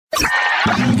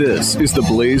This is the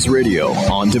Blaze Radio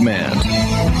on demand.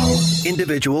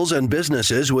 Individuals and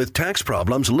businesses with tax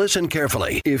problems, listen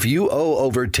carefully. If you owe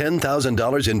over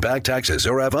 $10,000 in back taxes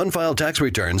or have unfiled tax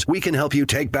returns, we can help you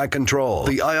take back control.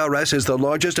 The IRS is the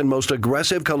largest and most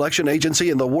aggressive collection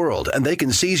agency in the world, and they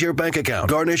can seize your bank account,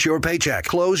 garnish your paycheck,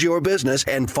 close your business,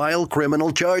 and file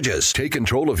criminal charges. Take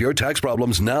control of your tax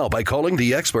problems now by calling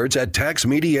the experts at Tax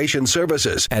Mediation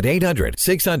Services at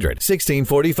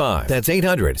 800-600-1645. That's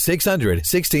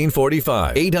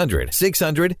 800-600-1645.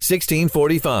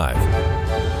 800-600-1645.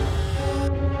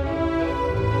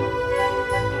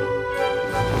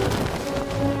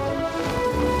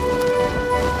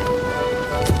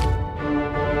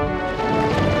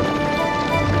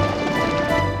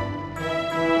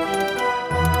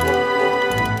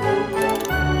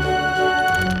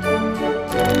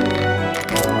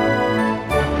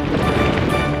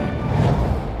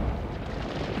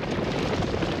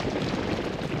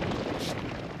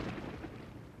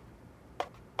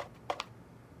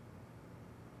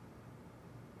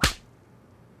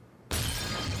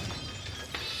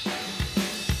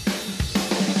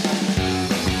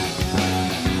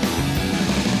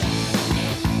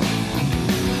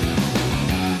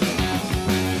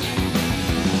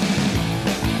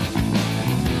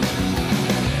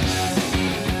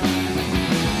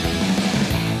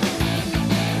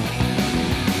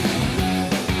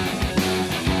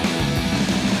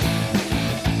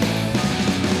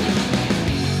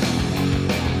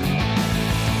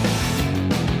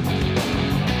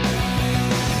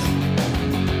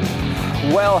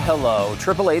 Well, hello.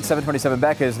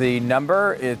 888-727-BECK is the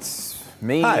number. It's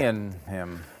me and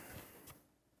him.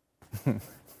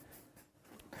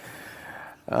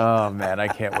 Oh, man, I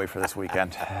can't wait for this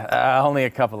weekend. Only a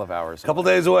couple of hours. A couple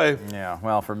days away. Yeah,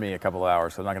 well, for me, a couple of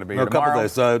hours. So I'm not going to be here tomorrow. Couple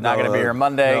days. Not going to be here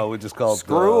Monday. No, we just called.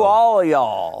 Screw all of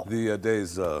y'all. The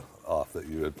days off that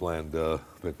you had planned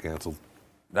been canceled.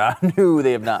 No,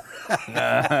 they have not.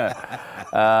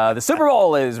 The Super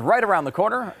Bowl is right around the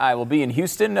corner. I will be in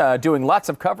Houston doing lots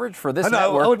of coverage for this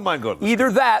network. I wouldn't mind going.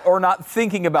 Either that or not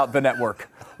thinking about the network.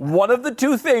 One of the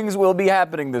two things will be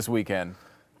happening this weekend.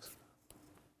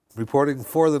 Reporting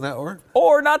for the network?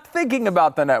 Or not thinking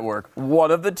about the network.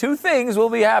 One of the two things will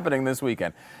be happening this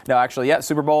weekend. No, actually, yeah,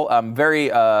 Super Bowl. I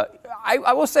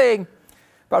will say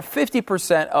about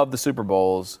 50% of the Super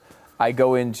Bowls I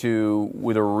go into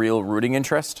with a real rooting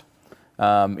interest.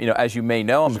 As you may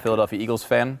know, I'm a Philadelphia Eagles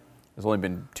fan. There's only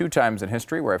been 2 times in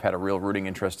history where I've had a real rooting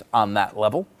interest on that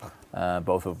level,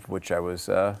 both of which I was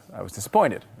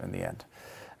disappointed in the end.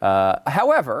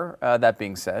 However, that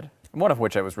being said, one of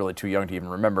which I was really too young to even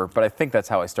remember, but I think that's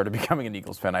how I started becoming an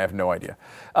Eagles fan. I have no idea.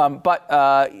 But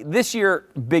this year,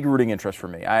 big rooting interest for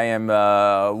me. I am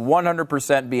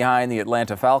 100% behind the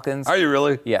Atlanta Falcons. Are you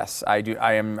really? Yes, I do.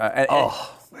 I am.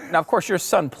 Now, of course, your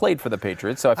son played for the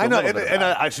Patriots, so I feel I know, a little bit and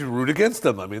I should root against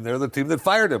them. I mean, they're the team that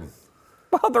fired him.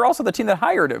 Well, they're also the team that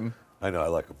hired him. I know, I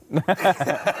like them.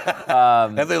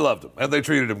 And they loved him, and they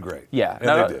treated him great. Yeah,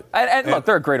 they did. And look,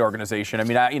 they're a great organization. I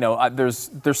mean,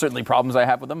 there's certainly problems I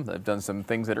have with them. They've done some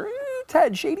things that are a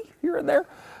tad shady here and there.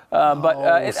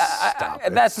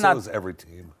 That's not. So is every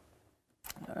team.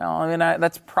 Well, I mean,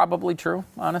 that's probably true,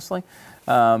 honestly.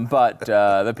 But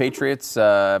the Patriots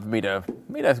have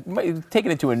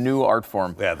taken it to a new art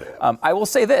form. Yeah, they have. I will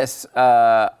say this: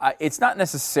 it's not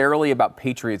necessarily about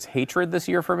Patriots hatred this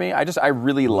year for me. I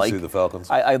really like the Falcons.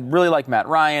 I really like Matt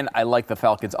Ryan. I like the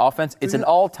Falcons' offense. It's an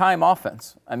all-time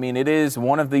offense. I mean, it is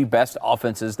one of the best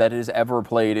offenses that has ever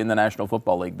played in the National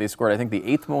Football League. They scored, I think, the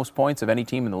 8th most points of any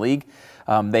team in the league.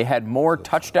 They had more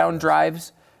touchdown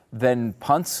drives than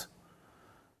punts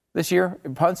this year,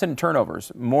 punts and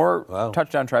turnovers, more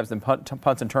touchdown drives than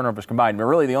punts and turnovers combined. But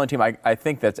really, the only team I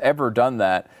think that's ever done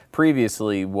that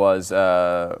previously was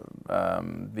or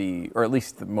at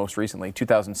least most recently,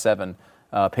 2007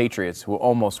 Patriots, who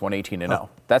almost won 18-0.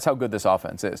 That's how good this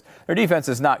offense is. Their defense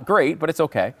is not great, but it's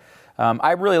okay.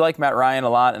 I really like Matt Ryan a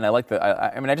lot, and I like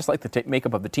I just like the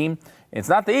makeup of the team. It's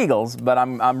not the Eagles, but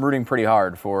I'm rooting pretty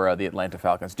hard for the Atlanta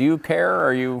Falcons. Do you care? Or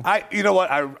are you? You know what?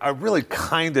 I really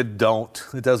kind of don't.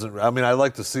 It doesn't. I mean, I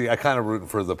like to see. I kind of rooting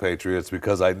for the Patriots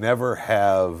because I never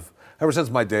have, ever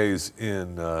since my days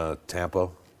in Tampa,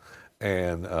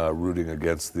 and rooting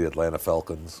against the Atlanta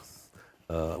Falcons.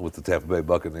 With the Tampa Bay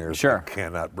Buccaneers, sure. I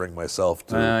cannot bring myself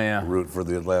to root for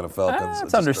the Atlanta Falcons.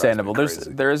 That's understandable.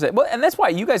 There is and that's why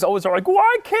you guys always are like,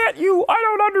 why can't you? I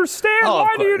don't understand.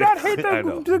 Why do you not hate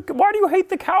why do you hate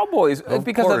the Cowboys?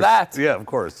 Because of that. Yeah, of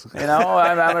course.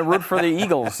 I'm a root for the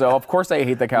Eagles, so of course I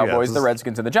hate the Cowboys, the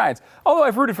Redskins, and the Giants. Although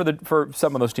I've rooted for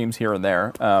some of those teams here and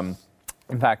there.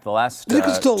 In fact, the last You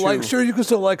can still two, you can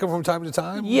still like him from time to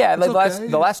time. Yeah, It's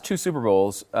the last two Super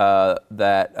Bowls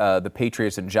that the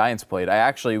Patriots and Giants played, I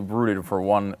actually rooted for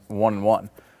 1-1.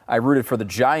 I rooted for the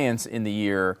Giants in the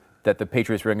year that the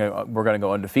Patriots were going to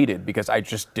go undefeated because I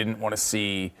just didn't want to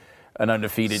see an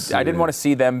undefeated. I didn't want to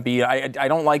see them be. I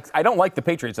don't like the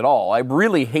Patriots at all. I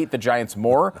really hate the Giants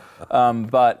more,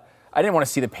 but I didn't want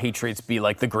to see the Patriots be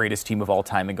like the greatest team of all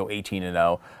time and go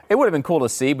 18-0. It would have been cool to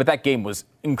see, but that game was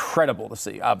incredible to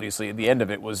see. Obviously, the end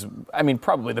of it was,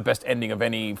 probably the best ending of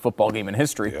any football game in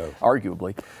history,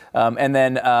 arguably.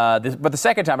 But the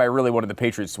second time, I really wanted the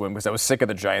Patriots to win because I was sick of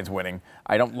the Giants winning.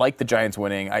 I don't like the Giants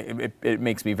winning. It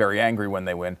makes me very angry when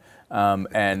they win.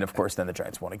 And of course, then the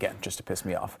Giants won again, just to piss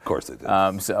me off. Of course they did.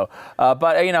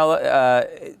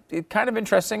 It's kind of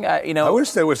interesting. I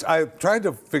wish I tried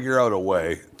to figure out a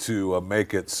way to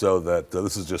make it so that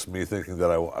this is just me thinking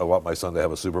that I want my son to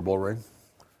have a Super Bowl ring,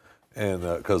 and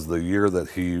because the year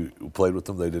that he played with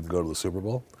them, they didn't go to the Super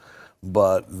Bowl,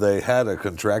 but they had a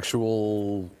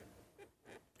contractual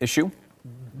issue.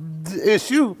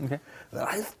 Okay.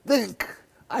 I think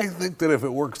that if it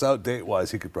works out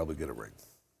date-wise, he could probably get a ring.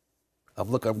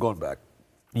 I'm going back.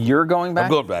 You're going back?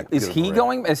 I'm going back. Is he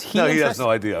going? Is he? No, he has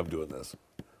no idea I'm doing this.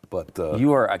 But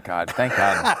you are God. Thank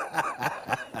God.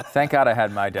 Thank God I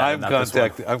had my dad.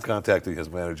 I'm contacting his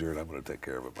manager, and I'm going to take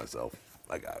care of it myself.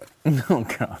 I got it. Oh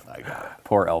God. I got it.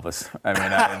 Poor Elvis.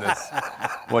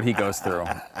 What he goes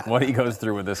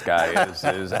through with this guy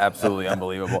is absolutely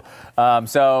unbelievable.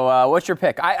 What's your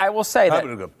pick? I will say that I'm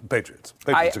going to go Patriots.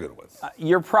 Patriots are going to win.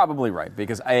 You're probably right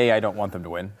because I don't want them to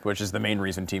win, which is the main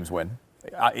reason teams win.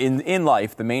 In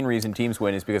life, the main reason teams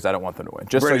win is because I don't want them to win.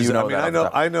 Just Brady's, so you know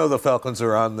I know the Falcons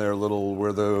are on their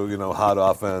hot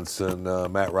offense, and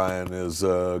Matt Ryan is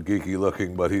geeky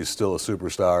looking, but he's still a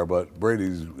superstar. But Brady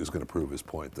is going to prove his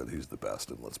point that he's the best,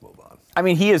 and let's move on.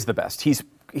 He is the best.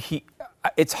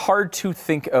 It's hard to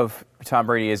think of Tom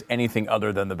Brady as anything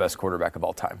other than the best quarterback of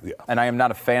all time. Yeah. And I am not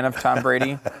a fan of Tom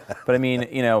Brady, but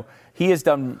he has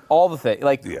done all the things.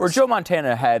 Where Joe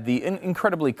Montana had the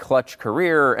incredibly clutch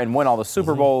career and won all the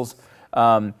Super Bowls,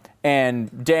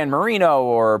 and Dan Marino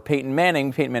or Peyton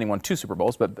Manning won 2 Super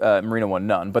Bowls, but Marino won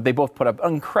none. But they both put up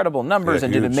incredible numbers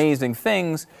and did amazing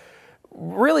things.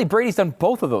 Really, Brady's done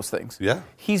both of those things. Yeah.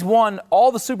 He's won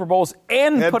all the Super Bowls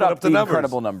and put up the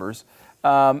incredible numbers.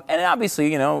 And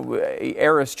obviously,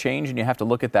 eras change, and you have to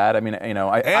look at that.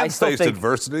 I still faced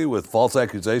adversity with false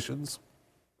accusations.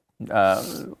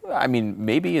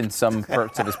 Maybe in some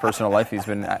parts of his personal life he's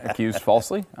been accused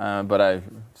falsely, but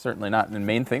certainly not in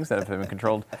main things that have been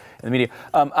controlled in the media.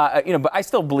 But I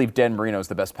still believe Dan Marino is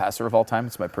the best passer of all time.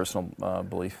 It's my personal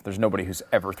belief. There's nobody who's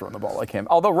ever thrown the ball like him.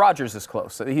 Although Rodgers is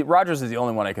close. Rodgers is the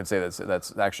only one I can say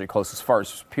that's actually close as far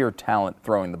as pure talent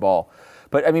throwing the ball.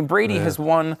 But Brady has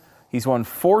won. He's won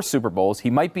 4 Super Bowls. He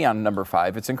might be on number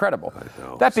 5. It's incredible.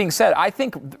 That being said, I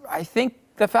think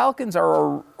the Falcons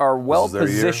are well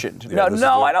positioned. Yeah,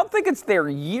 no, I don't think it's their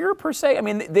year per se.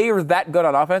 They are that good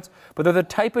on offense, but they're the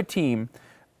type of team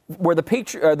where the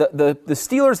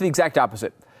Steelers are the exact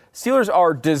opposite. Steelers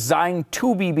are designed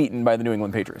to be beaten by the New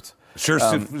England Patriots. Sure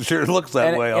looks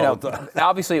that way all the time.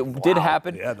 Obviously, it did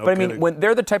happen. Yeah, no but kidding. When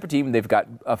they're the type of team, they've got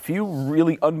a few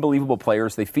really unbelievable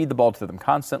players. They feed the ball to them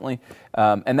constantly,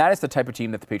 and that is the type of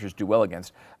team that the Patriots do well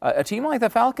against. A team like the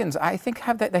Falcons, I think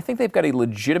they've got a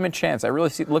legitimate chance. I really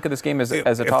look at this game as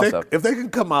a toss-up. If they can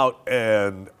come out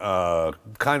and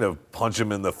kind of punch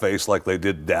them in the face like they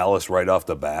did Dallas right off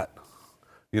the bat,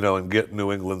 and get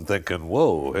New England thinking,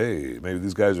 "Whoa, hey, maybe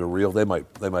these guys are real." They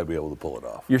might be able to pull it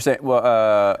off. You're saying,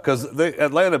 because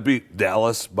Atlanta beat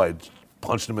Dallas by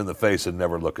punching them in the face and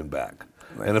never looking back.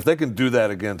 Right. And if they can do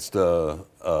that against you're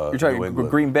talking New England,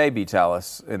 Green Bay beat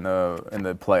Dallas in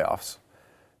the playoffs.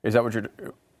 Is that what you're?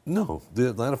 No, the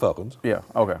Atlanta Falcons. Yeah.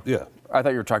 Okay. Yeah. I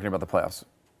thought you were talking about the playoffs.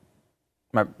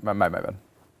 My bad.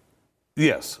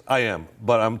 Yes, I am,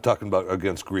 but I'm talking about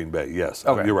against Green Bay. Yes,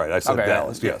 okay. You're right. I said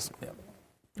Dallas. Yes. Yeah.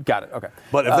 Got it. Okay.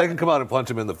 But if they can come out and punch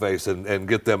them in the face and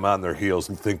get them on their heels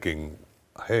and thinking,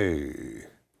 "Hey,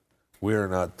 we're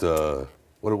not.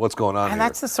 What's going on?" And here?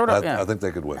 that's the sort of. I think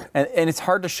they could win. And it's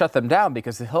hard to shut them down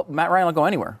because Matt Ryan will go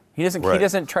anywhere. He doesn't. Right. He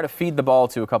doesn't try to feed the ball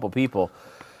to a couple people.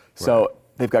 So. Right.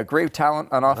 They've got great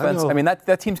talent on offense.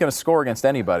 That team's going to score against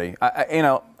anybody.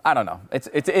 I don't know. It's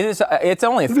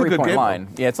only a 3-point line.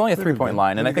 Yeah, it's only a 3-point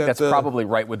line, and I think that's probably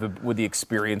right with the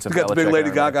experience of Belichick. You got the big Lady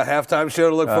Gaga halftime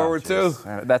show to look forward to.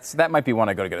 That might be one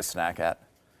I go to get a snack at.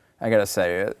 I got to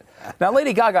say. Now,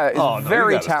 Lady Gaga is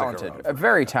very talented.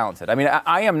 Very talented.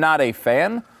 I am not a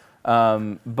fan,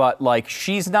 but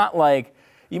she's not like.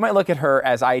 You might look at her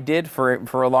as I did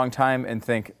for a long time and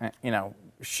think,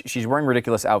 she's wearing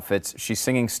ridiculous outfits. She's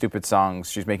singing stupid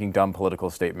songs. She's making dumb political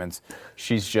statements.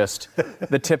 She's just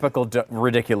the typical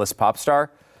ridiculous pop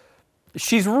star.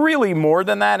 She's really more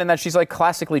than that in that she's like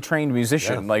classically trained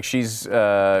musician. Like she's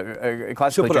a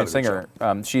classically trained singer.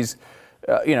 She's,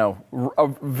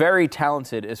 very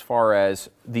talented as far as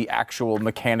the actual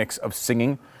mechanics of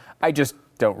singing. I just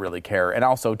don't really care, and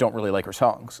also don't really like her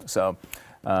songs. So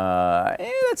that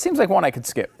seems like one I could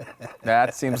skip. No,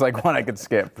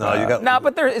 you got.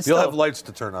 But you'll have lights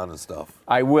to turn on and stuff.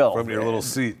 I will from your little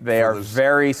seat. They are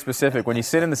very specific. When you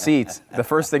sit in the seats, the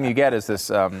first thing you get is this.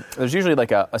 There's usually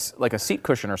like a seat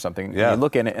cushion or something. Yeah. And you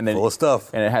look in it, and then full of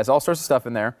stuff, and it has all sorts of stuff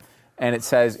in there. And it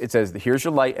says, here's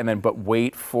your light, and then but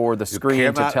wait for the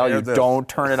screen to tell you don't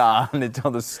turn it on until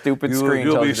the stupid screen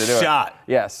tells you to do it. You'll be shot.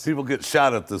 Yes. People get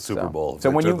shot at the Super Bowl. So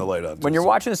when turn the light on. When you're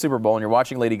watching the Super Bowl and you're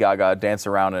watching Lady Gaga dance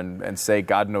around and say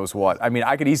God knows what, I mean,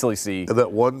 I could easily see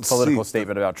that one political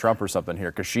statement about Trump or something here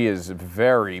because she is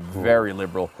very, very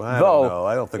liberal. I don't know.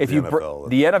 I don't think the NFL.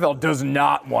 The NFL does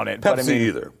not want it. Pepsi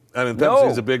either. I mean,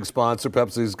 Pepsi's a big sponsor.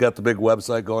 Pepsi's got the big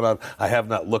website going on. I have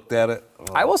not looked at it.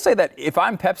 I will say that if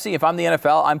I'm Pepsi, if I'm the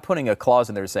NFL, I'm putting a clause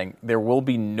in there saying there will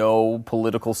be no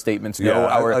political statements,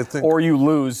 or you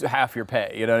lose half your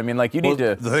pay. You know what I mean? Like you need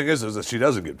to. The thing is that she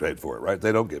doesn't get paid for it, right?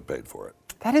 They don't get paid for it.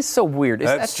 That is so weird. Is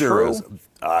that true?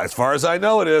 As far as I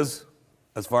know, it is.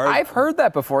 I've heard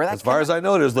that before. As far as I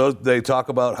know, it is. They talk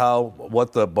about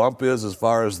what the bump is as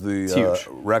far as the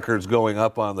records going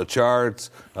up on the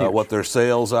charts, what their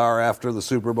sales are after the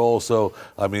Super Bowl. So,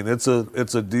 I mean, it's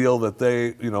a deal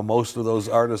that most of those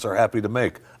artists are happy to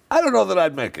make. I don't know that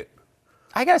I'd make it.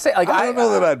 I gotta say, I don't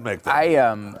know that I'd make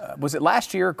that. Was it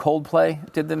last year Coldplay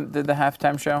did the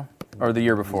halftime show, or the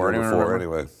year before?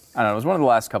 Anyway. I don't know. It was one of the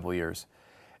last couple of years.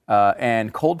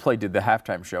 And Coldplay did the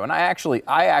halftime show, and I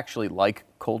actually like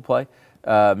Coldplay,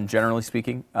 generally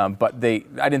speaking. But I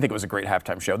didn't think it was a great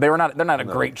halftime show. They're not a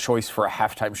great choice for a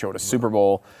halftime show at a Super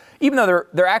Bowl, even though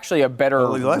they're actually a better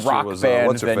rock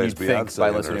band than you'd think by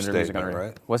listening to their music.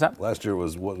 Right? What's that? Last year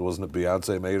wasn't it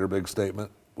Beyonce made her big statement?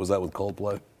 Was that with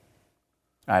Coldplay?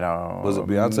 I don't. Was it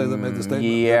Beyonce that made the statement?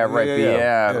 Yeah, right.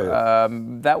 Yeah.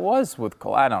 That was with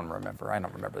Cole. I don't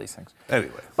remember these things.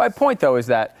 Anyway, my point though is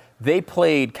that they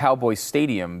played Cowboys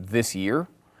Stadium this year,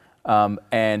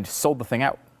 and sold the thing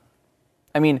out.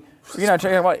 I mean,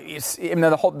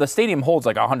 the stadium holds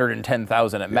like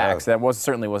 110,000 at max. That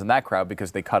certainly wasn't that crowd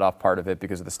because they cut off part of it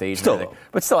because of the stage and everything.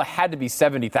 But still, it had to be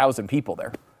 70,000 people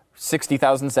there,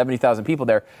 60,000, 70,000 people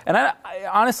there. And I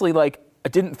honestly I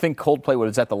didn't think Coldplay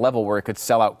was at the level where it could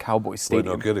sell out Cowboys Stadium.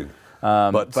 Well, no kidding.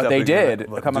 But they did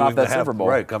coming off that Super Bowl.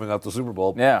 Right, coming off the Super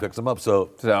Bowl picks them up.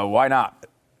 So why not?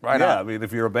 Why not? I mean,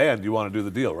 if you're a band, you want to do the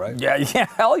deal, right? Yeah.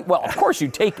 Well, of course you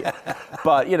take it,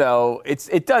 but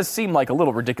it does seem like a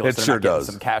little ridiculous. It sure does.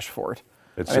 Some cash for it.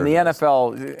 The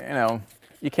NFL,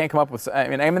 you can't come up with. I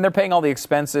mean, they're paying all the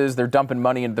expenses. They're dumping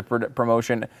money into the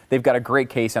promotion. They've got a great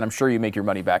case, and I'm sure you make your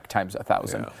money back times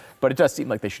 1,000. Yeah. But it does seem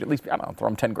like they should at least, throw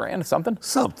them $10,000, something.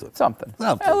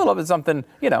 A little bit something,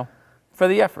 for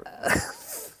the effort.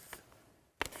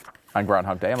 On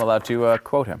Groundhog Day, I'm allowed to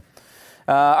quote him.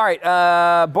 All right,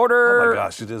 border. Oh my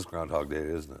gosh, it is Groundhog Day,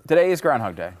 isn't it? Today is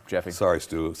Groundhog Day, Jeffy. Sorry,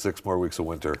 Stu. 6 more weeks of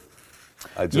winter.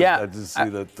 I just see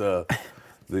that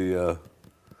the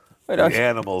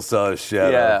animals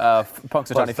shed. Yeah,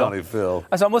 Punxsutawney Phil.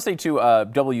 So I'm listening to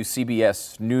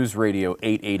WCBS News Radio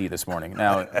 880 this morning.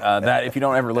 Now, that if you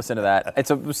don't ever listen to that,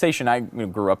 it's a station I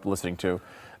grew up listening to.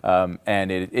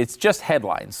 And it's just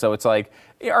headlines. So it's like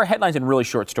our headlines in really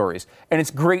short stories. And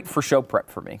it's great for show prep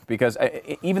for me because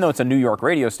even though it's a New York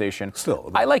radio station,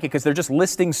 I like it because they're just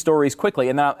listing stories quickly.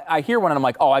 And then I hear one and I'm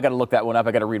like, I got to look that one up.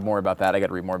 I got to read more about that.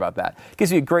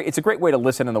 Gives you it's a great way to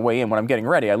listen on the way in when I'm getting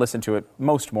ready. I listen to it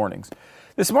most mornings.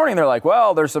 This morning they're like,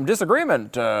 well, there's some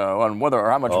disagreement on whether or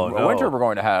how much winter we're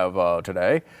going to have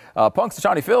today.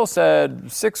 Punxsutawney Phil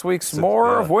said 6 weeks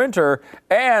more of winter,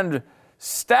 and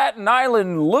Staten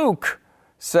Island Luke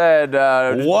said...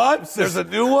 what? There's a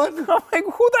new one? I'm like,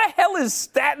 who the hell is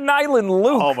Staten Island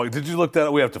Luke? Oh, my... Did you look that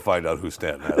up? We have to find out who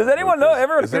Staten Island Does anyone Luke know?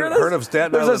 Ever hear this? Heard of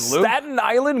Staten Island Luke? There's a Staten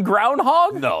Island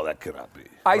groundhog? No, that cannot be.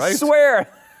 I swear.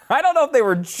 I don't know if they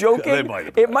were joking. They might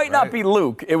have been, it might not be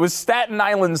Luke. It was Staten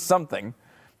Island something.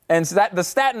 And so the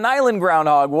Staten Island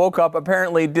groundhog woke up,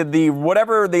 apparently did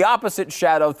whatever the opposite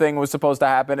shadow thing was supposed to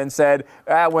happen and said,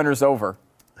 winter's over.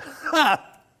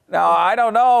 Now, I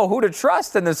don't know who to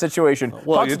trust in this situation.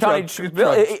 Well, you trust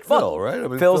Phil, right? I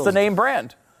mean, Phil's the name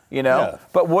brand, Yeah.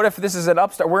 But what if this is an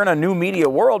upstart? We're in a new media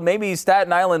world. Maybe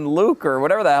Staten Island Luke or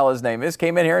whatever the hell his name is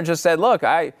came in here and just said, look,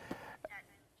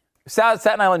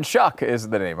 Staten Island Chuck is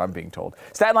the name I'm being told.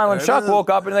 Staten Island Chuck woke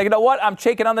up and like, you know what? I'm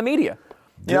shaking on the media.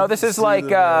 This is like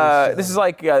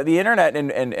the internet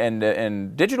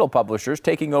and digital publishers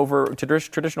taking over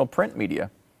traditional print media.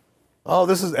 Oh,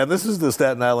 this is the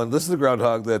Staten Island. This is the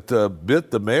groundhog that bit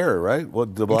the mayor, right?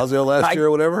 What, De Blasio last year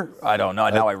or whatever? I don't know.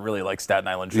 Now I really like Staten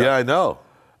Island Chuck. Yeah, I know.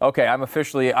 Okay,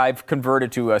 I've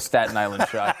converted to a Staten Island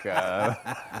Chuck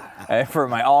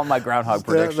for all my groundhog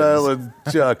predictions. Staten Island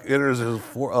Chuck enters his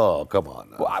oh, come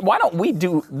on now. Why don't we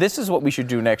this is what we should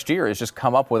do next year, is just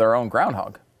come up with our own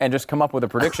groundhog and just come up with a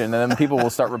prediction, and then people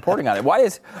will start reporting on it. Why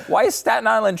is Staten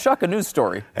Island Chuck a news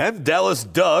story? And Dallas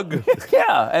Doug.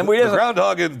 Yeah, and we just the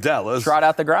groundhog in Dallas. Trot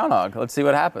out the groundhog. Let's see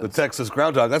what happens. The Texas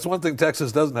groundhog. That's one thing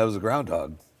Texas doesn't have is a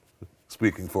groundhog.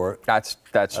 Speaking for it. That's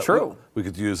true. We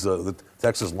could use the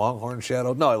Texas Longhorn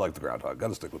shadow. No, I like the groundhog. Got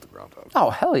to stick with the groundhog. Oh,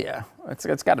 hell yeah.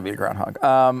 It's got to be a groundhog.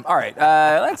 All right,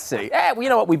 let's see. You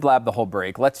know what? We blabbed the whole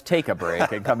break. Let's take a break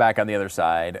and come back on the other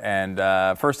side. And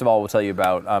first of all, we'll tell you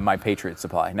about My Patriot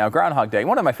Supply. Now, Groundhog Day,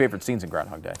 one of my favorite scenes in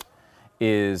Groundhog Day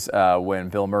is when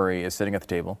Bill Murray is sitting at the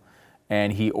table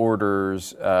and he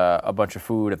orders a bunch of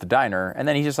food at the diner, and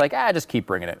then he's just like, just keep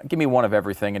bringing it. Give me one of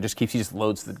everything, and he just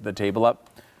loads the table up.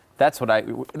 That's what I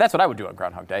would do on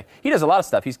Groundhog Day. He does a lot of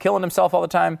stuff. He's killing himself all the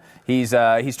time. He's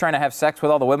trying to have sex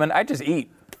with all the women. I just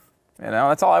eat.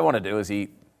 That's all I want to do is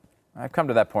eat. I've come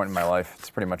to that point in my life. It's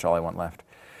pretty much all I want left.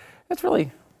 That's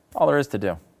really all there is to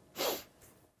do.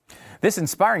 This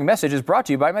inspiring message is brought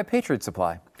to you by My Patriot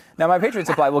Supply. Now, My Patriot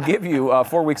Supply will give you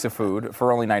 4 weeks of food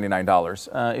for only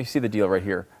 $99. You see the deal right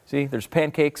here. See, there's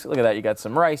pancakes. Look at that. You got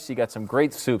some rice. You got some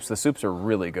great soups. The soups are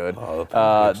really good.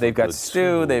 They've got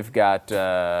stew. They've got.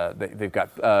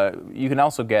 You can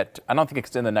also get. I don't think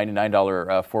it's in the $99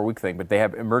 4-week thing, but they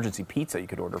have emergency pizza you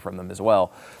could order from them as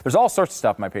well. There's all sorts of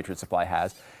stuff My Patriot Supply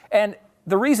has, and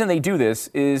the reason they do this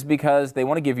is because they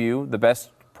want to give you the best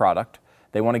product.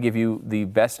 They want to give you the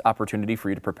best opportunity for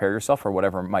you to prepare yourself for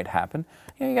whatever might happen.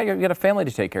 You got a family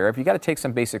to take care of. You got to take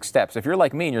some basic steps. If you're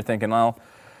like me and you're thinking, well,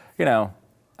 you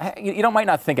might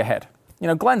not think ahead.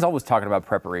 Glenn's always talking about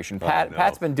preparation.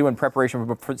 Pat's been doing preparation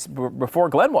before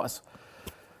Glenn was.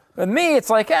 With me, it's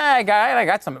like, I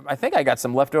got some. I think I got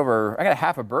some leftover. I got a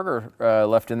half a burger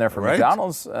left in there from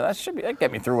McDonald's. That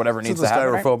get me through whatever needs to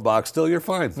happen. It's a styrofoam box. Still, you're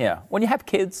fine. Yeah. When you have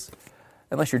kids,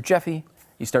 unless you're Jeffy,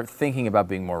 you start thinking about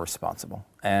being more responsible.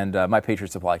 And My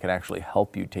Patriot Supply can actually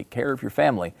help you take care of your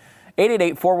family.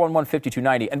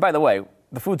 888-411-5290. And by the way,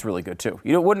 the food's really good, too.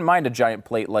 You wouldn't mind a giant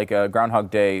plate like a Groundhog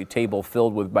Day table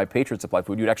filled with My Patriot Supply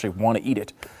food. You'd actually want to eat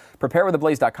it.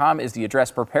 PrepareWithTheBlaze.com is the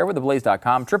address.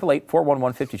 PrepareWithTheBlaze.com,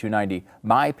 888-411-5290.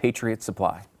 My Patriot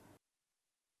Supply.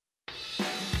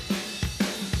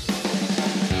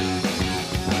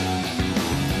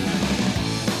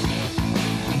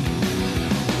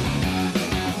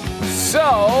 So,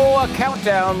 a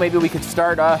countdown. Maybe we could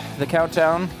start the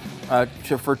countdown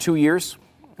for 2 years.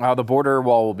 The border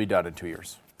wall will be done in 2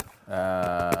 years.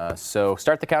 So,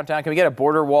 start the countdown. Can we get a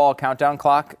border wall countdown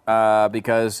clock?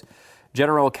 Because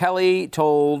General Kelly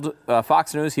told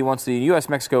Fox News he wants the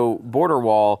U.S.-Mexico border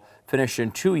wall finished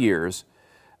in 2 years.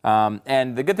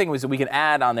 And the good thing was that we can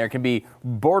add on there can be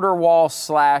border wall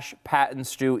 / Pat and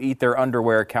Stu eat their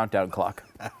underwear countdown clock.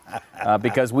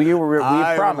 Because we promised.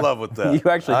 I'm in love with that. You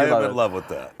actually I love am it. in love with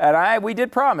that. And we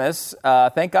did promise,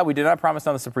 thank God we did not promise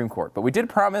on the Supreme Court, but we did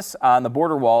promise on the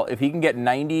border wall if he can get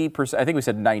 90%, I think we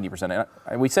said 90%.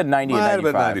 We said 90 and 95. Might have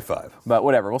been 95. But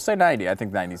whatever, we'll say 90. I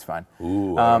think 90 is fine.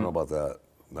 Ooh, I don't know about that.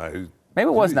 Maybe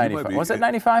it was 95. Was it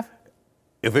 95?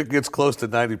 If it gets close to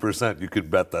 90%, you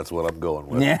could bet that's what I'm going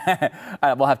with.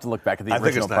 Yeah, we'll have to look back at the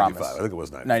original promise. I think it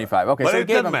was 95. 95. Okay, but so it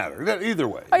doesn't matter. Either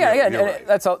way. Oh, yeah. Right.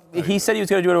 That's all. He said he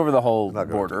was going to do it over the whole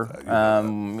border.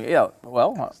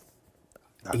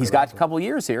 He's got a couple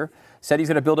years here. Said he's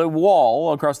going to build a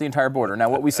wall across the entire border. Now,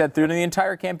 what we said through the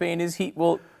entire campaign is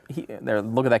look at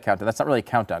that countdown. That's not really a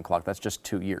countdown clock. That's just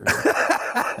 2 years.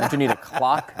 Don't you need a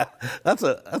clock? That's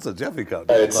a Jeffy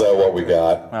countdown. It's what we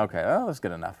got. Okay, well, that's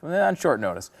good enough. On short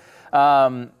notice.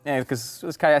 Because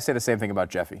I say the same thing about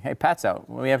Jeffy. Hey, Pat's out.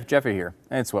 We have Jeffy here.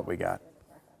 It's what we got.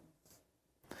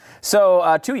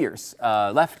 So 2 years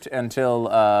left until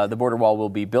the border wall will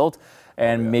be built,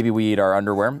 and maybe we eat our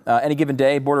underwear. Any given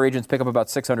day, border agents pick up about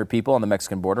 600 people on the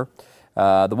Mexican border.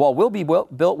 The wall will be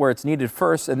built where it's needed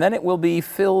first, and then it will be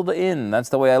filled in. That's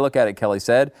the way I look at it, Kelly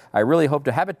said. I really hope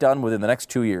to have it done within the next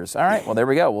 2 years. All right, well, there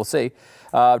we go. We'll see.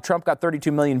 Trump got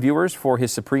 32 million viewers for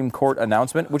his Supreme Court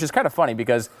announcement, which is kind of funny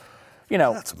because,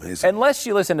 that's amazing. Unless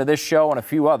you listen to this show and a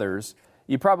few others,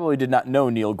 you probably did not know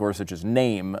Neil Gorsuch's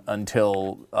name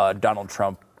until Donald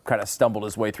Trump kind of stumbled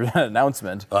his way through that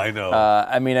announcement. I know.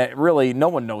 Really, no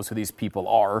one knows who these people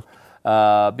are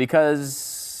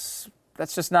because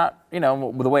That's just not,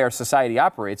 the way our society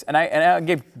operates. And I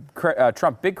gave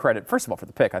Trump big credit, first of all, for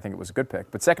the pick. I think it was a good pick.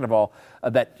 But second of all,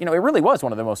 that, it really was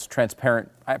one of the most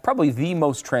transparent, probably the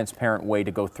most transparent way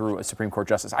to go through a Supreme Court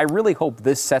justice. I really hope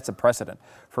this sets a precedent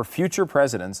for future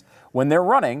presidents when they're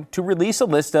running to release a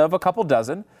list of a couple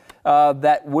dozen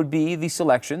that would be the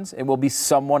selections. It will be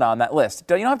someone on that list.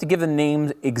 You don't have to give the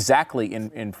names exactly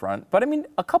in front, but I mean,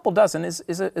 a couple dozen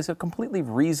is a completely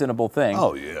reasonable thing.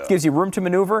 Oh, yeah. It gives you room to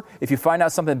maneuver. If you find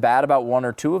out something bad about one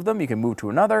or two of them, you can move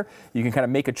to another. You can kind of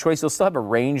make a choice. You'll still have a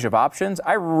range of options.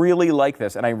 I really like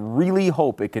this, and I really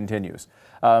hope it continues.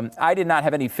 I did not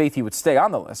have any faith he would stay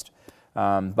on the list,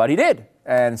 but he did,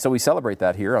 and so we celebrate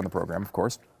that here on the program, of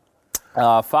course.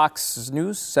 Fox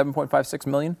News, 7.56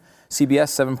 million.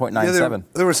 CBS, 7.97. Yeah,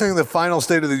 they were saying the final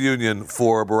State of the Union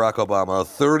for Barack Obama,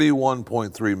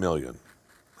 31.3 million.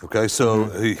 Okay, so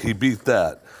he beat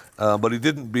that. But he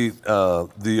didn't beat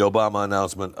the Obama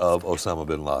announcement of Osama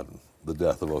bin Laden, the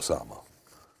death of Osama.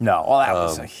 No, well, that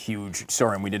was a huge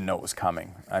story, and we didn't know it was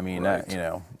coming. I mean, right.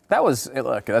 That was,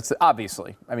 look, that's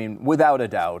obviously, I mean, without a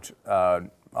doubt,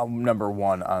 number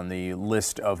one on the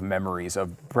list of memories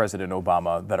of President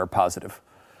Obama that are positive.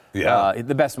 Yeah.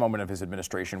 The best moment of his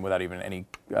administration without even any,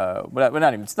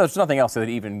 there's nothing else that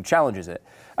even challenges it.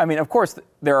 I mean, of course,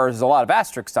 there is a lot of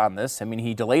asterisks on this. I mean,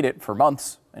 he delayed it for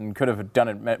months and could have done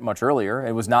it much earlier.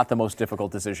 It was not the most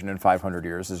difficult decision in 500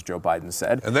 years, as Joe Biden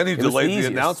said. And then he delayed the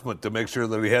announcement to make sure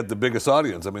that he had the biggest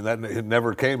audience. I mean, it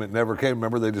never came. It never came.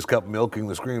 Remember, they just kept milking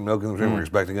the screen. We're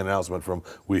expecting an announcement from,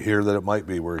 we hear that it might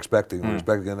be. We're expecting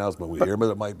an announcement. We hear that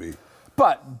it might be.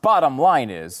 But bottom line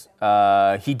is,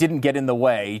 he didn't get in the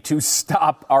way to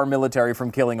stop our military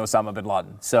from killing Osama bin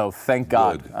Laden. So thank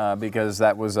God, because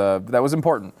that was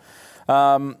important.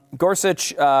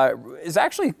 Gorsuch is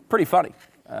actually pretty funny.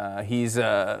 He's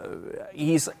and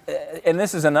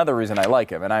this is another reason I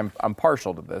like him, and I'm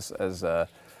partial to this as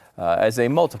a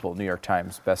multiple New York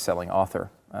Times best-selling author,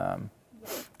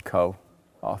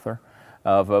 co-author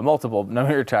of a multiple New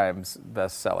York Times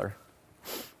bestseller.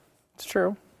 It's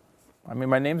true. I mean,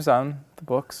 my name's on the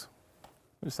books.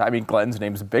 Glenn's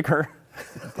name's bigger.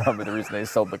 Probably the reason they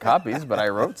sold the copies, but I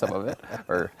wrote some of it,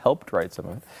 or helped write some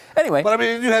of it. Anyway. But I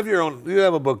mean, you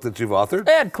have a book that you've authored.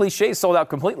 And Clichés sold out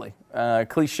completely.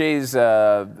 Clichés,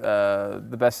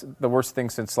 the worst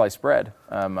thing since sliced bread.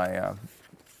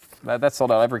 That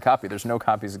sold out every copy. There's no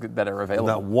copies that are available.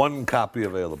 Not one copy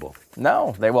available.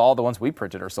 No, all the ones we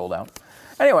printed are sold out.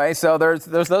 Anyway, so there's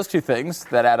those two things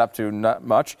that add up to not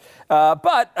much.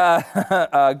 But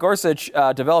Gorsuch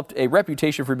developed a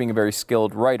reputation for being a very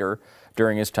skilled writer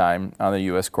during his time on the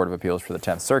U.S. Court of Appeals for the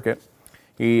 10th Circuit.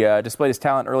 He displayed his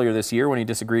talent earlier this year when he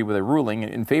disagreed with a ruling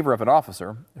in favor of an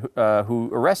officer who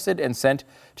arrested and sent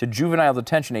to juvenile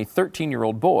detention a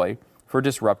 13-year-old boy for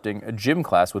disrupting a gym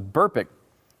class with burping.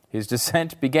 His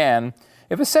dissent began,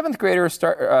 if a 7th grader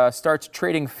starts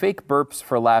trading fake burps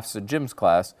for laughs at gym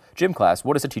class,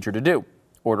 what is a teacher to do?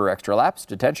 Order extra laps,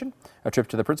 detention, a trip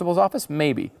to the principal's office?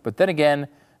 Maybe. But then again,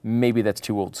 maybe that's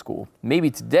too old school.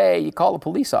 Maybe today you call a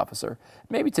police officer.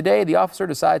 Maybe today the officer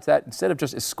decides that instead of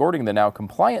just escorting the now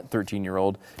compliant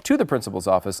 13-year-old to the principal's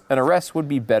office, an arrest would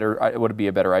be a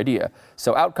better idea.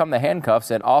 So out come the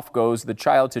handcuffs and off goes the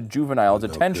child to juvenile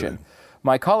detention. Okay.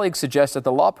 My colleagues suggest that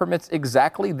the law permits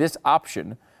exactly this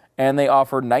option, and they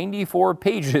offer 94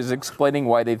 pages explaining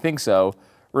why they think so.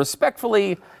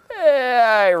 Respectfully,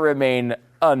 I remain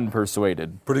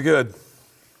unpersuaded. Pretty good.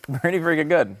 Pretty freaking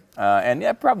good. And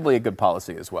yeah, probably a good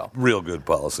policy as well. Real good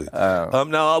policy.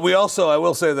 Now, I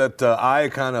will say that I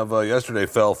kind of yesterday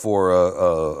fell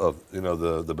for,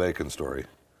 the bacon story.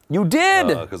 You did?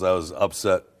 Because I was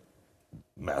upset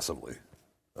massively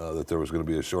that there was going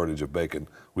to be a shortage of bacon.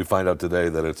 We find out today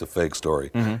that it's a fake story.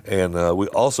 Mm-hmm. And we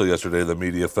also yesterday, the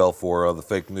media fell for the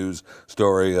fake news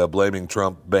story blaming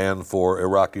Trump ban for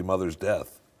Iraqi mother's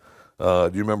death. Do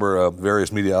you remember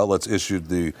various media outlets issued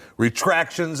the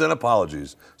retractions and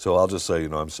apologies? So I'll just say,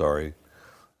 I'm sorry.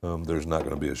 There's not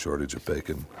going to be a shortage of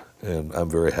bacon, and I'm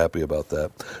very happy about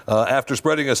that. After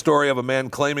spreading a story of a man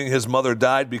claiming his mother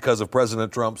died because of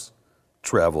President Trump's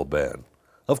travel ban.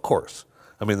 Of course.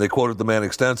 I mean, they quoted the man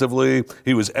extensively.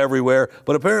 He was everywhere.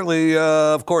 But apparently,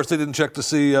 of course, they didn't check to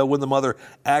see when the mother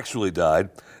actually died.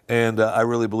 And I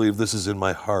really believe this is in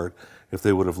my heart. If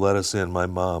they would have let us in, my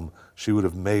mom, she would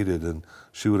have made it, and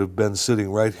she would have been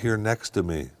sitting right here next to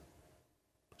me.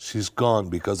 She's gone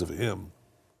because of him.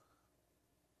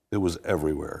 It was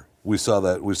everywhere. We saw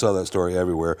that story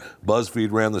everywhere.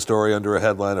 BuzzFeed ran the story under a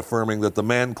headline affirming that the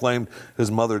man claimed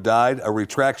his mother died. A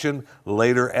retraction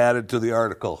later added to the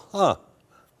article. It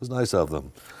was nice of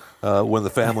them. When the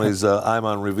family's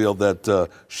Iman revealed that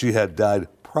she had died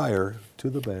prior to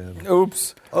the band.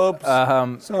 Oops.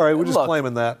 Sorry, we're just look,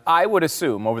 claiming that. I would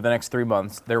assume over the next 3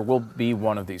 months there will be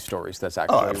one of these stories that's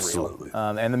actually absolutely.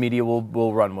 real, and the media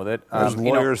will run with it. There's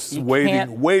lawyers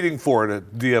waiting for it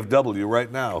at DFW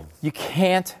right now. You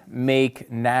can't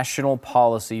make national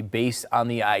policy based on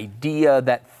the idea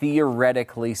that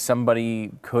theoretically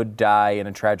somebody could die in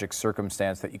a tragic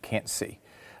circumstance that you can't see.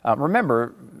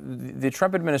 Remember, the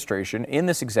Trump administration, in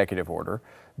this executive order,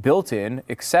 built in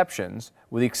exceptions.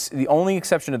 The only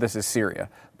exception to this is Syria,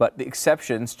 but the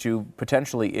exceptions to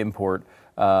potentially import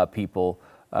people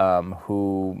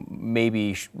who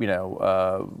maybe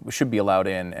should be allowed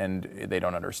in and they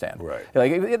don't understand. Right.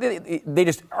 Like they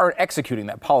just aren't executing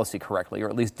that policy correctly, or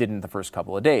at least didn't the first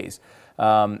couple of days.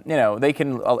 They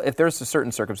can, if there's a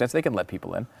certain circumstance, they can let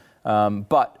people in,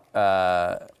 but.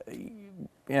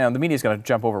 The media is going to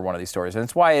jump over one of these stories, and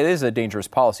it's why it is a dangerous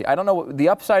policy. I don't know. The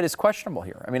upside is questionable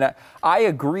here. I mean, I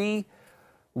agree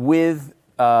with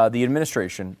the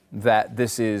administration that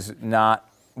this is not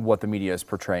what the media is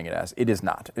portraying it as. It is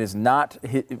not. It is not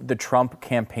the Trump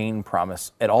campaign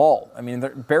promise at all. I mean,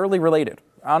 they're barely related.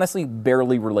 Honestly,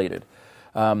 barely related.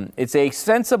 It's a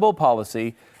sensible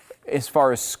policy as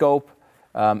far as scope.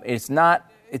 It's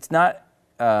not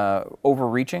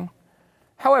overreaching.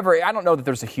 However, I don't know that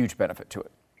there's a huge benefit to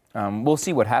it. We'll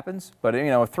see what happens, but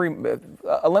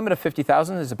a limit of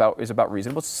 50,000 is about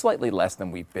reasonable. It's slightly less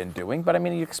than we've been doing, but I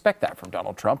mean, you expect that from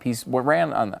Donald Trump. He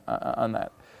ran on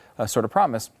that sort of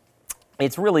promise.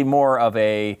 It's really more of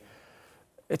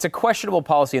it's a questionable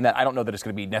policy in that I don't know that it's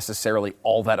going to be necessarily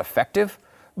all that effective,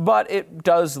 but it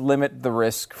does limit the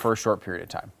risk for a short period of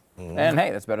time. Mm-hmm. And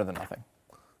hey, that's better than nothing.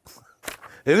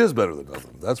 It is better than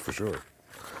nothing, that's for sure.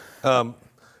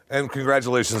 And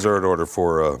congratulations are in order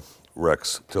for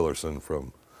Rex Tillerson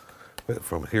from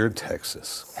here in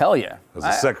Texas. Hell yeah! As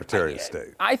a Secretary of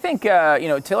State. I think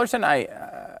Tillerson.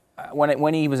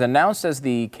 When he was announced as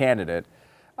the candidate,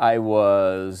 I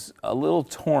was a little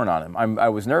torn on him. I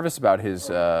was nervous about his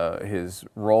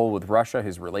role with Russia,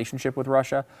 his relationship with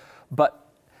Russia, but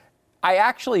I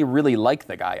actually really like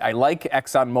the guy. I like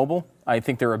ExxonMobil. I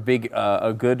think they're a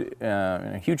good,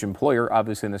 huge employer,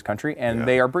 obviously, in this country, and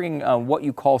they are bringing what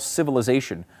you call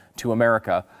civilization to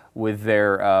America with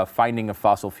their finding of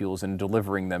fossil fuels and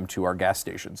delivering them to our gas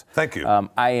stations. Thank you.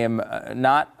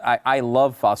 I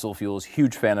love fossil fuels,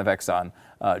 huge fan of Exxon,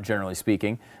 generally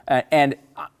speaking. And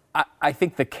I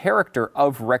think the character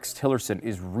of Rex Tillerson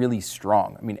is really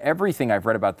strong. I mean, everything I've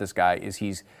read about this guy is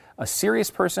he's a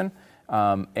serious person,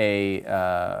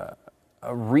 a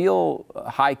real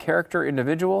high character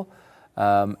individual,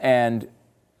 and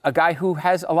a guy who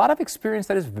has a lot of experience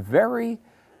that is very,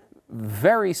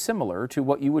 very similar to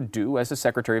what you would do as a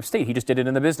Secretary of State. He just did it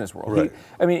in the business world.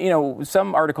 Right.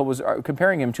 Some article was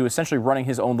comparing him to essentially running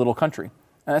his own little country.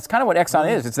 And that's kind of what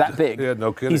Exxon is. It's that big. Yeah,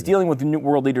 no kidding. He's dealing with new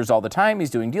world leaders all the time.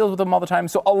 He's doing deals with them all the time.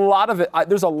 So a lot of it,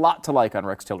 there's a lot to like on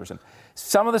Rex Tillerson.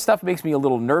 Some of the stuff makes me a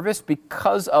little nervous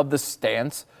because of the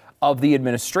stance of the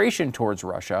administration towards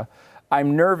Russia.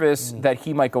 I'm nervous that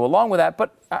he might go along with that,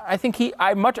 but I think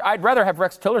I'd rather have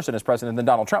Rex Tillerson as president than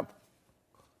Donald Trump.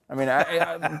 I mean,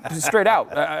 straight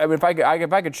out. I mean, if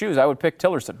I could choose, I would pick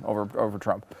Tillerson over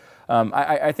Trump.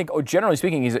 I think, generally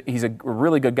speaking, he's a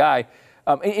really good guy.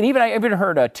 And even I even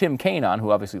heard Tim Kaine on,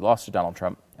 who obviously lost to Donald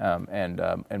Trump and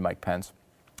Mike Pence,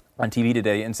 on TV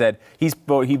today, and said he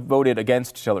voted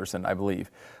against Tillerson, I believe.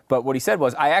 But what he said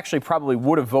was, I actually probably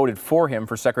would have voted for him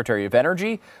for Secretary of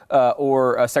Energy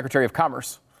or Secretary of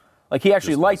Commerce. Like, he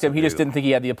actually liked him. He just didn't think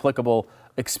he had the applicable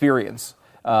experience.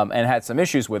 And had some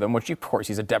issues with him, which, of course,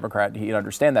 he's a Democrat. He'd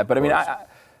understand that. But, I mean,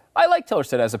 I like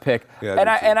Tillerson as a pick. Yeah,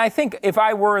 and I think if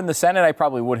I were in the Senate, I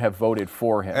probably would have voted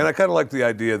for him. And I kind of like the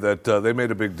idea that they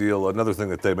made a big deal. Another thing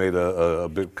that they made a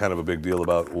big deal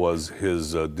about was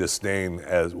his disdain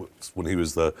when he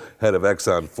was the head of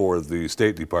Exxon for the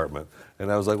State Department.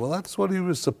 And I was like, well, that's what he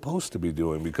was supposed to be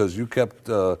doing, because you kept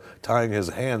tying his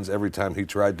hands every time he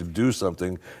tried to do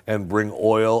something and bring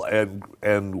oil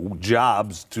and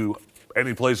jobs to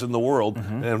any place in the world,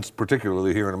 and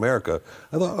particularly here in America.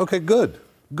 I thought, okay, good,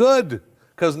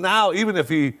 because now even if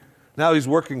he's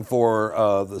working for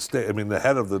the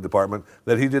head of the department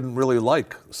that he didn't really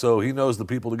like, so he knows the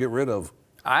people to get rid of.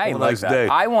 I like nice that. Day.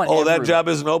 I want. That job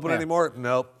isn't open anymore.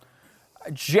 Nope.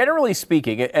 Generally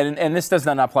speaking, and this does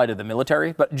not apply to the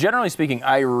military, but generally speaking,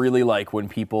 I really like when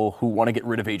people who want to get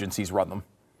rid of agencies run them.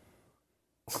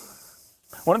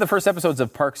 One of the first episodes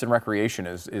of Parks and Recreation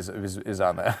is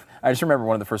on that. I just remember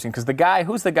one of the first things, because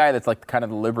who's the guy that's like kind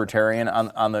of the libertarian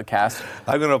on the cast?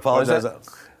 I'm going to apologize.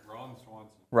 Ron Swanson.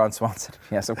 Ron Swanson.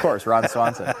 Yes, of course, Ron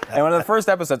Swanson. And one of the first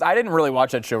episodes, I didn't really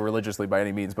watch that show religiously by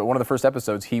any means, but one of the first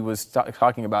episodes, he was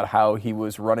talking about how he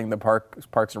was running the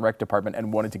Parks and Rec department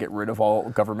and wanted to get rid of all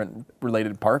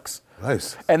government-related parks.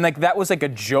 Nice. And like that was like a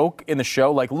joke in the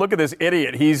show. Like, look at this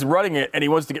idiot. He's running it and he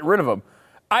wants to get rid of them.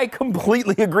 I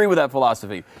completely agree with that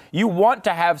philosophy. You want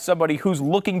to have somebody who's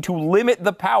looking to limit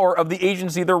the power of the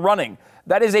agency they're running.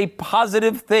 That is a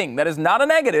positive thing. That is not a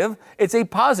negative. It's a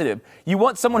positive. You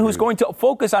want someone who's going to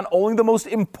focus on only the most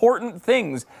important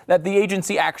things that the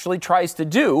agency actually tries to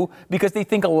do because they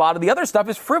think a lot of the other stuff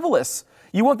is frivolous.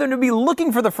 You want them to be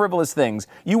looking for the frivolous things.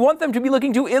 You want them to be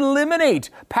looking to eliminate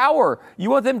power.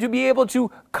 You want them to be able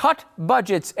to cut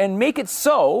budgets and make it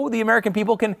so the American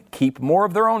people can keep more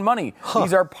of their own money.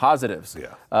 These are positives.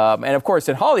 Yeah. And of course,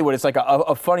 in Hollywood, it's like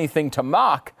a funny thing to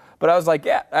mock. But I was like,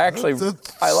 yeah, actually,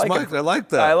 I like it. I like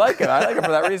that. I like it. I like it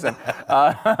for that reason.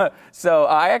 So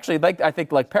I actually I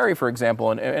think like Perry, for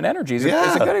example, in Energy is a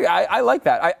good. I like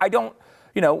that. I don't.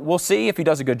 We'll see if he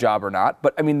does a good job or not.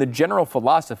 But I mean, the general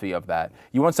philosophy of that,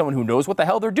 you want someone who knows what the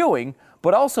hell they're doing,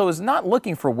 but also is not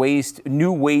looking for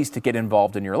new ways to get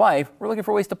involved in your life. We're looking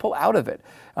for ways to pull out of it.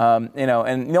 And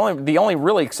the only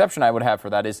really exception I would have for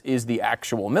that is the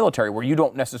actual military, where you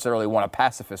don't necessarily want a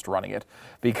pacifist running it,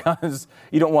 because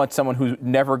you don't want someone who's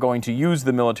never going to use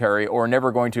the military or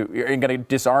never going to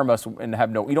disarm us and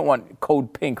you don't want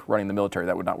Code Pink running the military.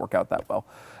 That would not work out that well.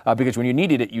 Because when you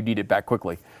needed it, you need it back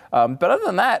quickly. But other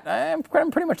than that, I'm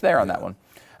pretty much there on that one.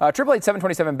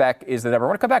 888-727-BECK is the number. I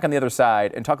want to come back on the other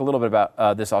side and talk a little bit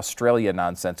about this Australia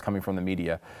nonsense coming from the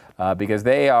media, because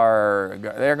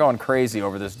they're going crazy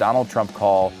over this Donald Trump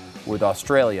call with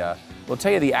Australia. We'll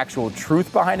tell you the actual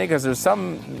truth behind it, because there's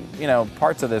some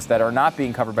parts of this that are not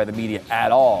being covered by the media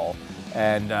at all,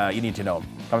 and you need to know them.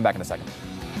 Coming back in a second.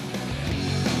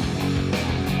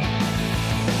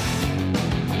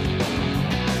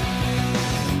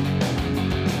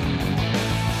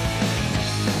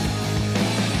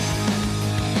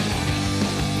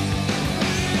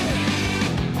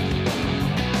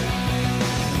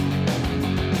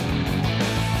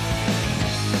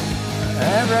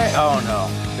 Oh no,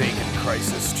 Bacon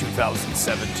Crisis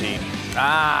 2017.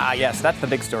 Yes, that's the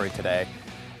big story today.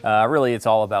 Really, it's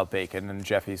all about bacon, and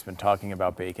Jeffy's been talking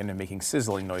about bacon and making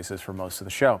sizzling noises for most of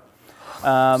the show.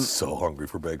 So hungry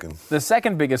for bacon. The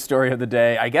second biggest story of the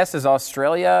day, I guess, is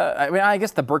Australia. I mean, I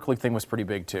guess the Berkeley thing was pretty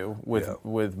big too,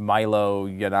 with Milo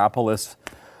Yiannopoulos.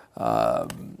 I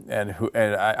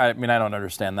don't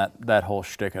understand that whole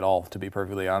shtick at all, to be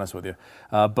perfectly honest with you.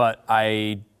 But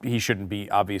he shouldn't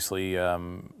be obviously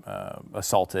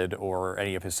assaulted or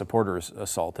any of his supporters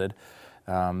assaulted.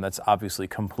 That's obviously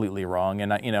completely wrong.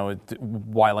 And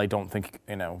while I don't think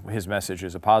his message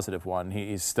is a positive one,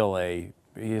 he's still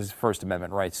his First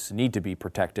Amendment rights need to be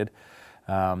protected.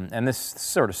 And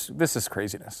this is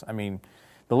craziness. I mean,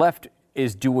 the left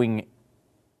is doing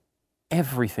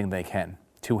everything they can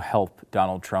to help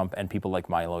Donald Trump and people like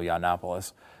Milo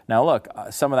Yiannopoulos. Now, look,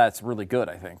 some of that's really good,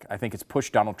 I think. I think it's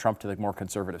pushed Donald Trump to the more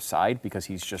conservative side, because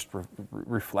he's just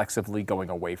reflexively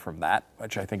going away from that,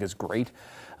 which I think is great.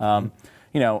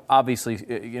 Obviously,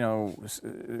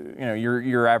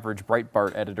 your average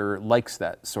Breitbart editor likes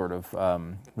that sort of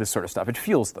this sort of stuff. It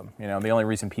fuels them. The only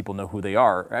reason people know who they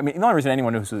are, the only reason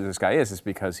anyone knows who this guy is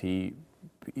because he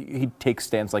takes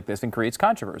stands like this and creates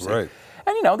controversy. Right.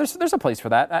 And there's a place for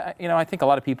that. I think a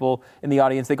lot of people in the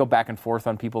audience, they go back and forth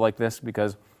on people like this,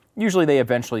 because usually they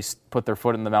eventually put their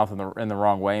foot in the mouth in the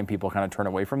wrong way, and people kind of turn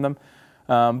away from them.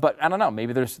 But I don't know.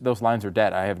 Maybe those lines are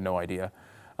dead. I have no idea.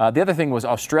 The other thing was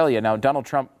Australia. Now, Donald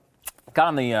Trump got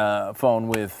on the phone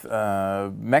with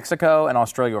Mexico and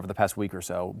Australia over the past week or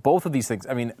so. Both of these things,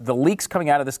 the leaks coming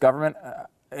out of this government,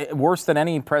 worse than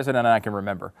any president I can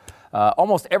remember.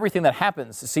 Almost everything that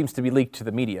happens seems to be leaked to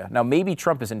the media. Now, maybe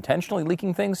Trump is intentionally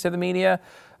leaking things to the media,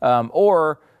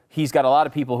 or he's got a lot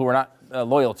of people who are not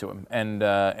loyal to him and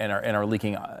are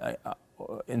leaking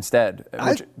instead.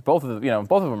 Which both of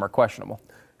them are questionable.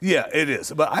 Yeah, it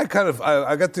is. But I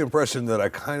got the impression that I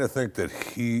kind of think that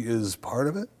he is part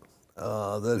of it.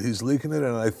 That he's leaking it,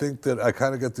 and I think that I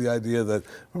kind of get the idea that,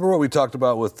 remember what we talked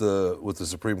about with the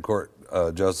Supreme Court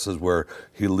justices, where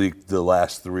he leaked the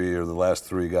last three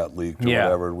got leaked or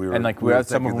whatever, and we were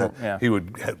thinking that he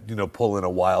would pull in a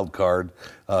wild card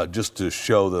just to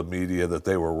show the media that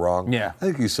they were wrong. Yeah, I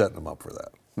think he's setting them up for that.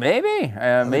 Maybe.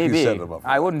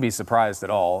 I wouldn't be surprised at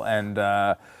all. And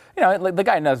the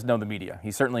guy does know the media.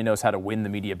 He certainly knows how to win the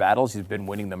media battles. He's been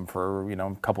winning them for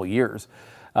a couple of years.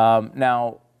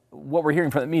 Now, what we're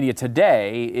hearing from the media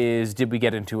today is, did we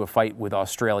get into a fight with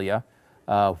Australia?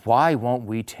 Why won't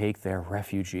we take their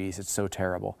refugees? It's so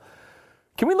terrible.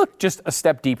 Can we look just a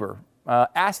step deeper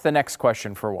ask the next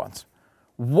question for once.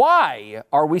 Why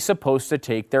are we supposed to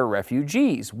take their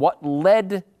refugees? What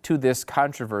led to this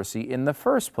controversy in the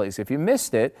first place? If you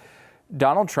missed it,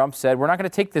 Donald Trump said, we're not going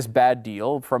to take this bad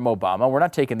deal from Obama. We're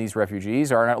not taking these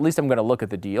refugees, or at least I'm going to look at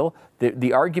the deal.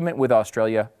 The argument with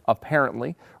Australia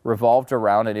apparently revolved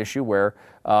around an issue where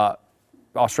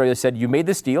Australia said, you made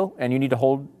this deal and you need to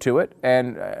hold to it.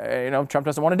 And, Trump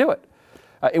doesn't want to do it.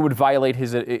 It would violate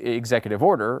his executive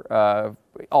order,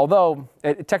 although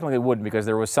it technically wouldn't, because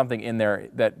there was something in there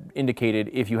that indicated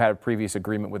if you had a previous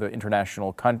agreement with an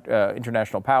international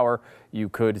power, you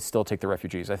could still take the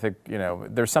refugees. I think,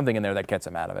 there's something in there that gets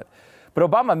him out of it. But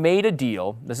Obama made a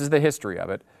deal. This is the history of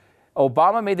it.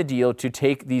 Obama made the deal to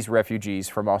take these refugees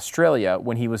from Australia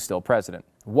when he was still president.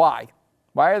 Why?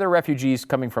 Why are there refugees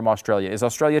coming from Australia? Is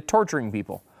Australia torturing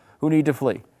people who need to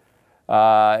flee?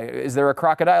 Is there a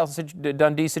Crocodile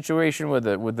Dundee situation with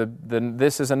the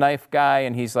this is a knife guy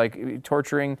and he's like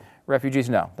torturing refugees?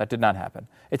 No, that did not happen.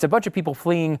 It's a bunch of people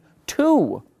fleeing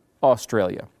to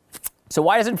Australia. So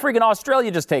why doesn't friggin'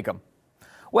 Australia just take them?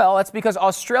 Well, that's because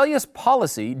Australia's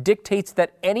policy dictates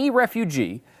that any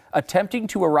refugee attempting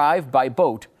to arrive by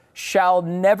boat shall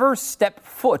never step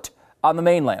foot on the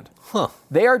mainland.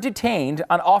 They are detained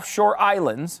on offshore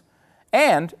islands.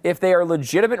 And if they are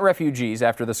legitimate refugees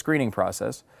after the screening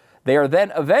process, they are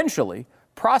then eventually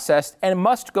processed and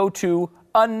must go to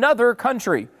another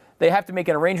country. They have to make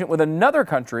an arrangement with another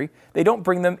country. They don't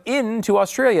bring them into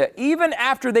Australia. Even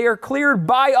after they are cleared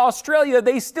by Australia,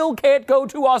 they still can't go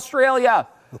to Australia.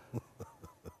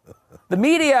 The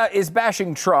media is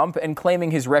bashing Trump and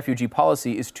claiming his refugee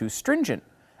policy is too stringent.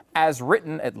 As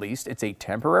written, at least, it's a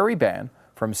temporary ban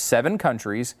from 7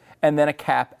 countries, and then a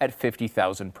cap at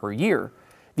 50,000 per year.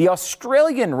 The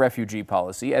Australian refugee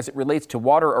policy, as it relates to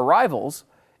water arrivals,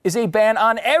 is a ban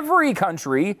on every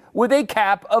country with a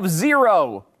cap of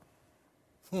 0.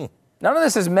 None of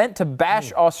this is meant to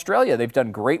bash Australia. They've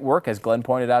done great work, as Glenn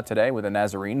pointed out today, with the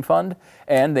Nazarene Fund,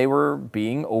 and they were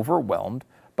being overwhelmed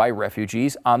by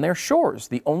refugees on their shores.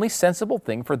 The only sensible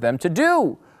thing for them to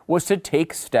do was to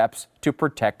take steps to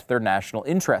protect their national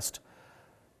interest.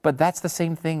 But that's the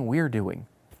same thing we're doing.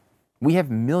 We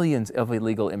have millions of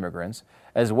illegal immigrants,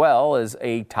 as well as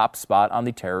a top spot on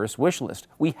the terrorist wish list.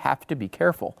 We have to be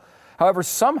careful. However,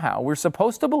 somehow we're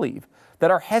supposed to believe that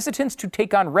our hesitance to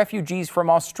take on refugees from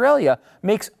Australia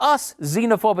makes us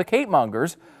xenophobic hate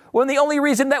mongers, when the only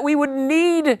reason that we would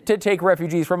need to take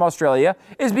refugees from Australia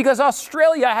is because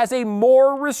Australia has a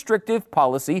more restrictive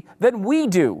policy than we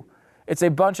do. It's a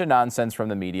bunch of nonsense from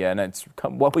the media, and it's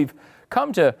what we've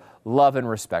come to love and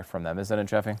respect from them, isn't it,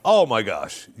 Jeffy? Oh, my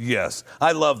gosh, yes.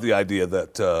 I love the idea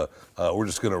that we're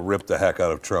just going to rip the heck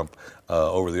out of Trump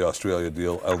over the Australia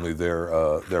deal, only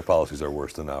their policies are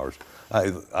worse than ours.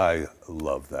 I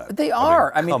love that. They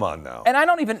are. I mean, come on now. And I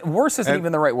don't even, worse isn't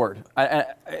even the right word.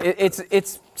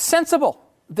 It's sensible.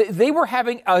 They were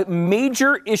having a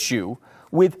major issue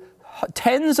with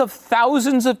tens of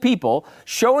thousands of people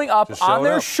showing up on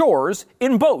their shores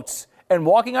in boats and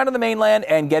walking onto the mainland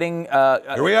and getting...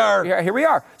 here we are. Here we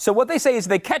are. So what they say is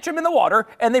they catch them in the water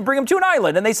and they bring them to an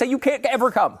island and they say, you can't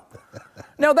ever come.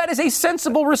 Now, that is a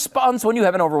sensible response when you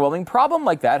have an overwhelming problem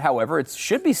like that. However, it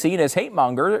should be seen as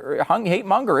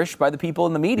hate-mongerish by the people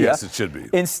in the media. Yes, it should be.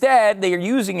 Instead, they are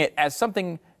using it as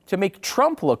something to make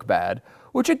Trump look bad,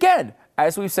 which, again,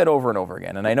 as we've said over and over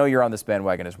again, and I know you're on this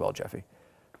bandwagon as well, Jeffy,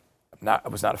 I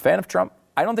was not a fan of Trump.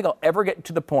 I don't think I'll ever get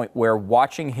to the point where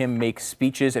watching him make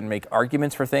speeches and make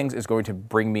arguments for things is going to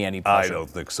bring me any pleasure. I don't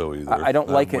think so either. I don't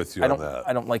like it. With you on that.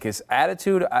 I don't like his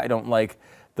attitude. I don't like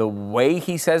the way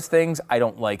he says things. I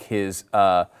don't like his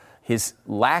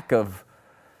lack of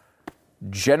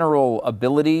general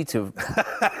ability to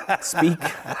speak.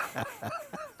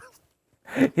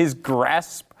 His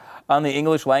grasp on the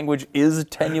English language is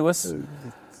tenuous.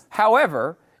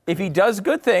 However, if he does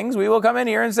good things, we will come in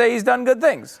here and say he's done good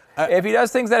things. If he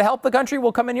does things that help the country,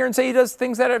 we'll come in here and say he does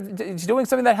things he's doing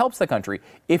something that helps the country.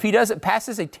 If he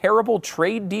passes a terrible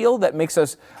trade deal that makes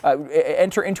us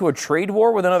enter into a trade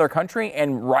war with another country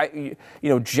and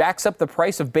jacks up the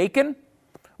price of bacon,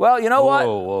 well, you know what?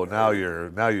 Whoa!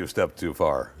 Now you've stepped too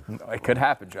far. It could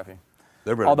happen, Jeffy.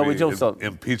 There better be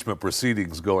impeachment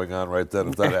proceedings going on right then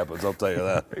if that happens, I'll tell you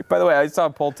that. By the way, I saw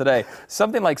a poll today.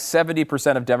 Something like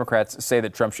 70% of Democrats say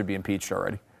that Trump should be impeached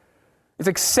already. It's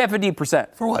like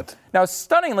 70%. For what? Now,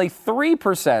 stunningly,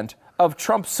 3% of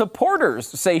Trump supporters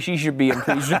say she should be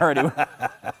impeached already.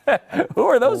 Who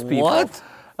are those people? What?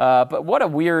 But what a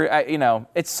weird,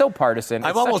 it's so partisan.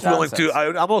 I'm almost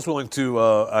willing to.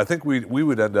 I think we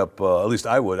would end up. At least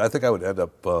I would. I think I would end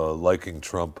up liking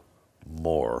Trump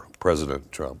more,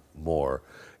 President Trump more,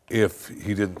 if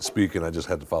he didn't speak and I just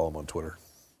had to follow him on Twitter.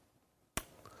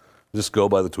 Just go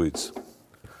by the tweets.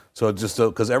 So just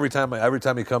because every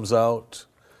time he comes out,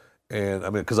 and I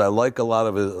mean, because I like a lot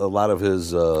of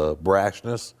his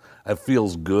brashness, it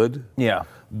feels good. Yeah.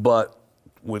 But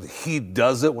when he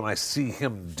does it, when I see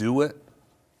him do it,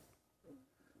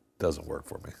 doesn't work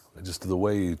for me. Just the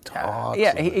way he talks.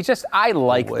 I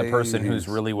like the person who's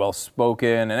really well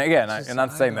spoken. And again, I'm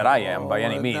not saying that I am by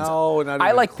any means. No, not even.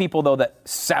 I like people though that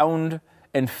sound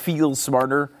and feel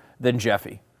smarter than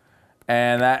Jeffy.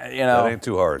 And that, that ain't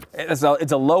too hard. It's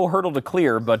a low hurdle to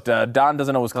clear, but Don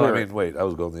doesn't always clear. No, I mean, wait, I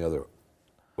was going the other.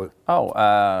 What? Oh,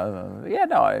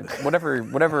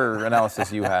 whatever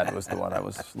analysis you had was the one I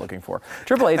was looking for.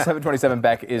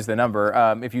 888-727-BECK is the number.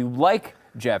 If you like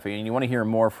Jeffy and you want to hear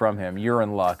more from him, you're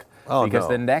in luck. Because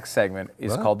the next segment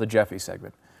is called the Jeffy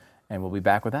segment. And we'll be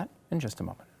back with that in just a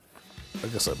moment. I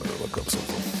guess I better look up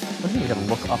something. What do you mean you got to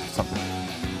look up something?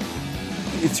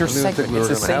 It's your I didn't segment. think we were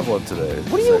going to have one today.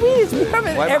 What do you mean? We have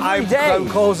it every day. I'm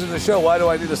closing the show. Why do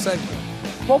I need a segment?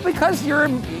 Well, because I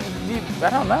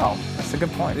don't know. That's a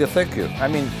good point. Yeah, thank you. I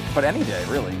mean, but any day,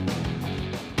 really.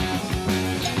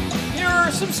 Here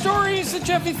are some stories that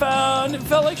Jeffy found and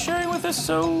felt like sharing with us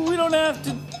so we don't have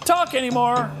to talk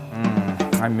anymore.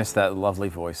 I miss that lovely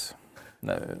voice.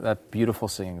 That beautiful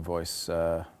singing voice.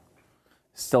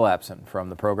 Still absent from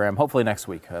the program. Hopefully next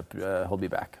week he'll be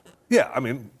back. Yeah, I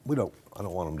mean, I don't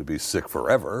want him to be sick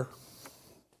forever.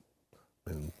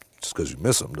 And just because you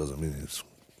miss him doesn't mean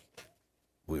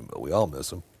we all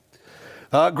miss him.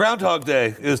 Groundhog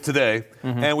Day is today,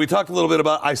 and we talked a little bit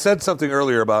about. I said something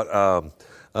earlier about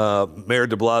Mayor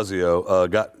De Blasio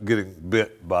getting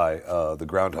bit by the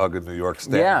groundhog in New York,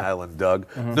 Staten Island Doug.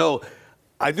 No,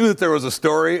 I knew that there was a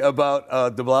story about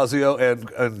De Blasio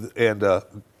and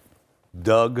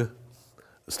Doug,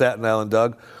 Staten Island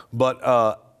Doug, but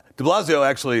De Blasio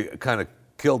actually kind of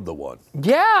killed the one.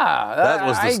 Yeah, that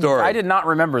was the story. I did not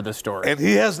remember the story. And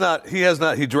he has not.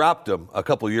 He dropped him a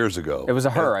couple years ago. It was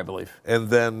her, I believe. And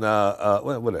then,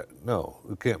 no,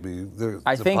 it can't be.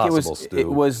 I think it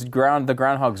was the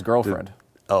groundhog's girlfriend.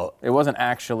 It wasn't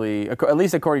actually, at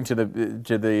least according to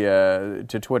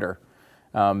Twitter.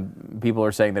 People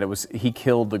are saying that he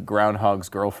killed the groundhog's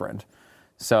girlfriend.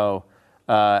 So.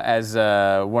 As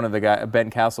one of the guys, Ben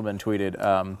Castleman tweeted,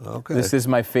 this is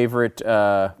my favorite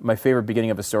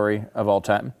beginning of a story of all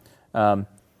time.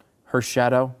 Her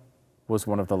shadow was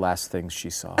one of the last things she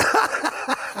saw.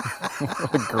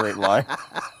 What a great line.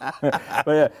 But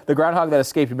yeah, the groundhog that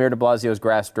escaped Mayor de Blasio's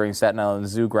grasp during Staten Island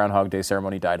Zoo Groundhog Day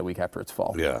ceremony died a week after its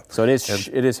fall. Yeah. So it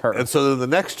is her. And so then the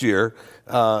next year,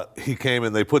 he came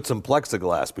and they put some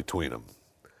plexiglass between them.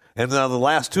 And now the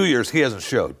last 2 years, he hasn't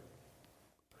showed.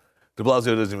 De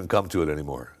Blasio doesn't even come to it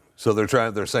anymore. So they're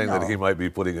saying that he might be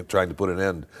trying to put an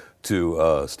end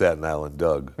to Staten Island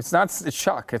Doug. It's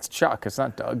Chuck. It's Chuck. It's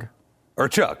not Doug. Or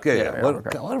Chuck. Yeah.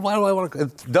 Okay. Why do I want to?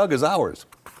 Doug is ours.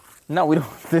 No, we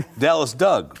don't. Dallas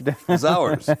Doug is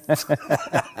ours. I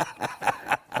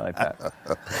like that.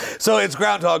 So it's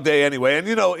Groundhog Day anyway, and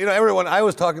you know, everyone. I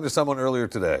was talking to someone earlier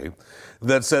today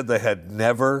that said they had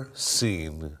never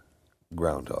seen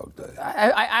Groundhog Day.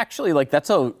 I actually that's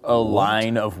a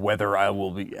line of whether I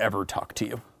will ever talk to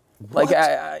you. What?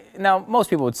 Now most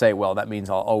people would say, well, that means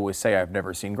I'll always say I've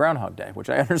never seen Groundhog Day, which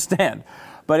I understand.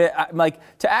 But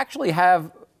to actually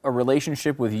have a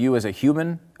relationship with you as a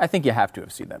human, I think you have to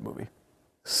have seen that movie.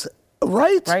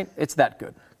 Right? Right? It's that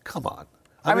good. Come on.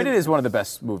 I mean, it is one of the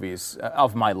best movies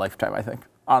of my lifetime, I think.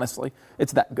 Honestly,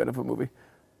 it's that good of a movie.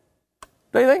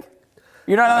 Don't you think?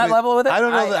 You're not on that level with it? I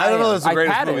don't know. I don't know. It's the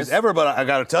greatest movies ever, but I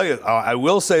got to tell you, I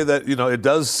will say that it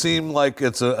does seem like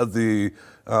it's it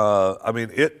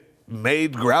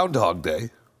made Groundhog Day.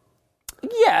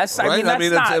 Yes, right?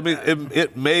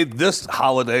 It made this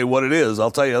holiday what it is. I'll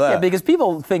tell you that. Yeah, because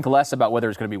people think less about whether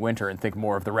it's going to be winter and think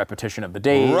more of the repetition of the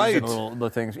days and the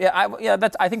things. Yeah,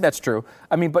 I think that's true.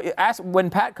 I mean, but when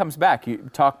Pat comes back, you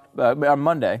talk on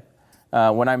Monday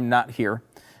when I'm not here.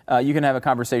 You can have a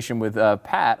conversation with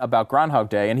Pat about Groundhog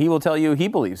Day, and he will tell you he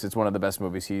believes it's one of the best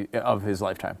movies of his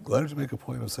lifetime. Why did you make a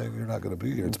point of saying you're not going to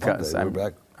be here? It's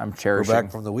Monday. I'm cherishing. We're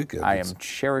back from the weekend. I am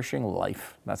cherishing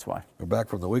life. That's why. We're back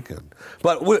from the weekend.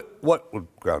 But what would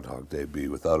Groundhog Day be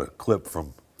without a clip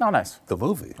from the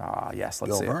movie? Ah, yes.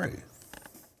 Let's see. Bill Murray.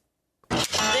 Then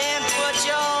put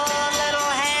your little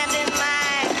hand in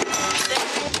mine.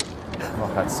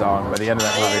 Oh, that song by the end of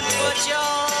that movie. Put your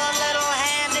little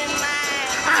hand in mine.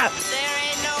 There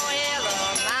ain't no hill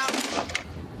or mountain.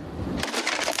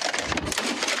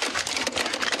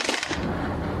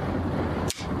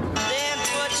 Then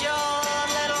put your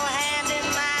little hand in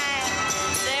mine.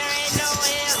 There ain't no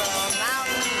hill or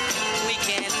mountain we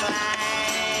can't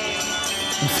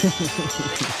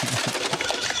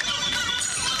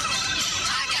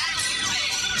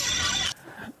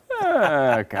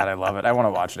God, I love it. I want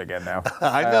to watch it again now.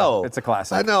 I know. It's a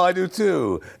classic. I know, I do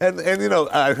too. And you know,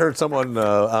 I heard someone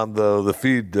on the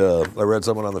feed, I read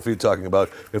someone on the feed talking about,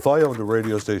 if I owned a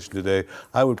radio station today,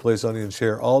 I would play Sonny and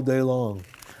Cher all day long.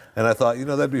 And I thought, you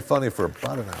know, that'd be funny for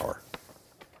about an hour.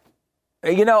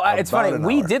 You know, it's About funny. an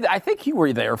We hour. did, I think you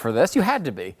were there for this. You had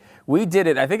to be. We did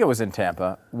it, I think it was in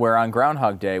Tampa, where on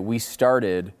Groundhog Day, we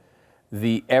started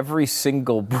the every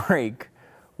single break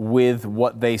with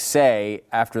what they say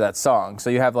after that song.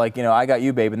 So you have like, you know, I Got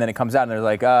You, Babe, and then it comes out and they're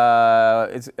like,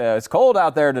 it's cold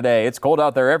out there today. It's cold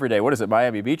out there every day. What is it,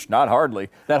 Miami Beach? Not hardly.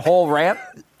 That whole rant.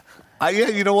 Yeah,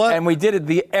 you know what? And we did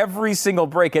it every single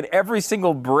break. And every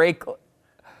single break,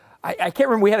 I can't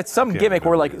remember. We had some gimmick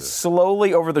where, like,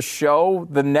 slowly over the show,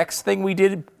 the next thing we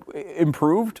did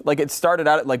improved. Like, it started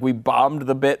out like we bombed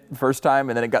the bit first time,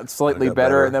 and then it got slightly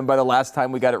better, and then by the last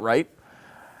time we got it right.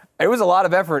 It was a lot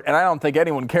of effort, and I don't think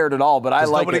anyone cared at all, but I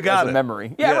like it as a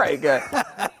memory. Yeah, right.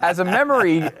 Yeah. As a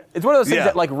memory, it's one of those things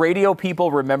that, like, radio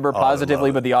people remember positively,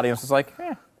 but the audience is like,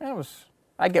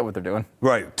 I get what they're doing.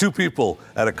 Right. Two people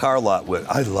at a car lot with,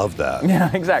 I love that. Yeah,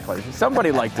 exactly.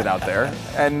 Somebody liked it out there,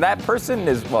 and that person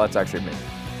is, well, it's actually me.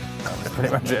 That's pretty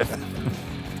much it.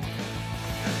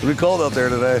 It'll be cold out there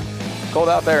today. Cold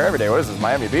out there every day. What is this,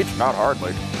 Miami Beach? Not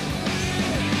hardly.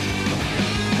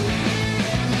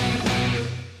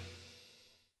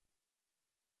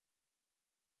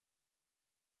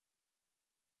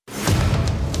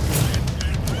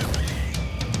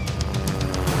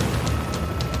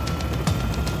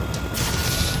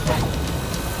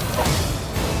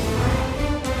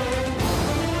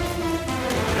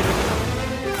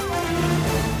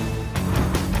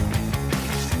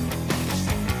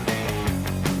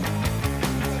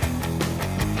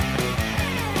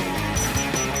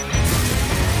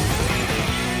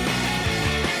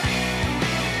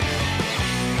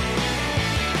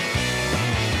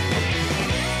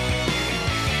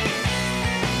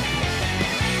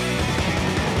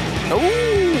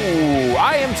 Ooh,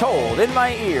 I am told in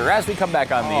my ear as we come back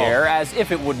on the air, as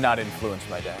if it would not influence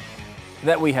my day,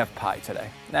 that we have pie today.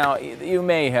 Now, you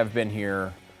may have been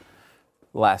here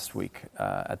last week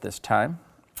at this time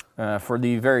for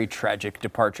the very tragic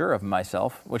departure of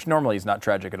myself, which normally is not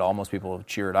tragic at all. Most people have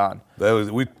cheered on.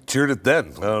 We cheered it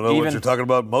then. I don't know what you're talking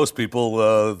about. Most people,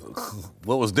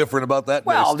 what was different about that day,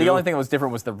 Well, the Stu? only thing that was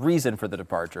different was the reason for the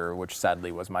departure, which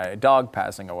sadly was my dog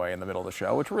passing away in the middle of the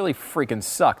show, which really freaking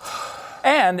sucked.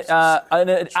 And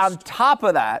on top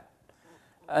of that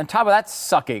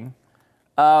sucking,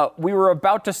 we were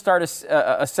about to start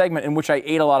a segment in which I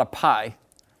ate a lot of pie.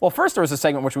 Well, first there was a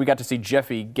segment in which we got to see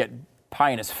Jeffy get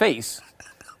pie in his face,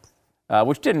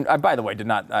 which didn't, by the way,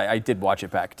 I did watch it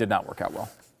back, did not work out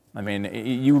well. I mean,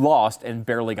 you lost and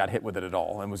barely got hit with it at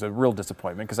all. It was a real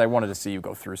disappointment because I wanted to see you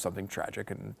go through something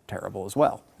tragic and terrible as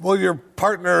well. Well, your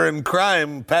partner in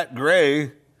crime, Pat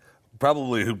Gray,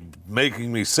 probably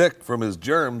making me sick from his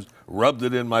germs, rubbed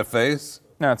it in my face.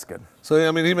 That's good. So,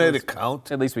 I mean, he made it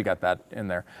count. At least we got that in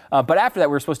there. But after that,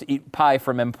 we were supposed to eat pie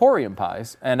from Emporium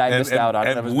Pies, and I missed out on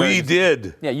it. And we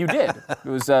did. Yeah, you did. It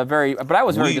was but I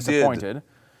was very disappointed.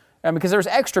 Because there was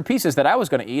extra pieces that I was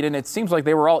going to eat, and it seems like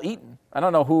they were all eaten. I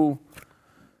don't know who.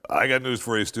 I got news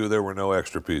for you, Stu. There were no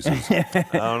extra pieces. I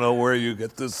don't know where you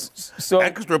get this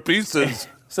extra pieces.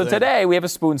 So today we have a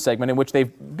spoon segment in which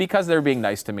because they're being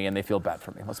nice to me and they feel bad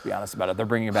for me. Let's be honest about it. They're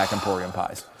bringing back Emporium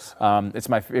Pies. It's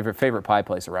my favorite pie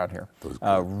place around here.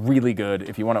 Really good.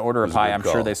 If you want to order a pie, I'm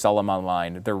sure they sell them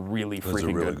online. They're really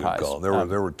freaking good pies. Call.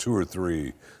 There were two or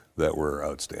three that were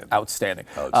outstanding. Outstanding.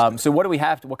 So what do we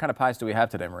have? What kind of pies do we have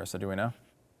today, Marissa? Do we know?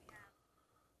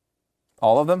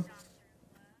 All of them?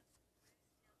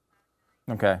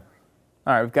 Okay.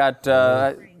 All right. We've got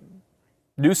the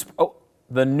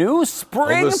new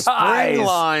spring pies. The spring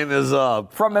line is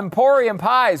up. From Emporium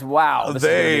Pies. Wow.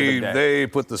 They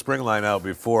put the spring line out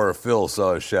before Phil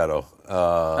saw his shadow.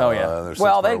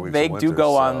 Well, they do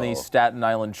go on the Staten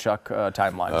Island Chuck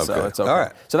timeline, so it's okay. All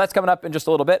right. So that's coming up in just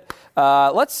a little bit.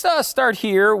 Let's start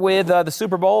here with the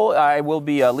Super Bowl. I will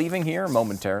be leaving here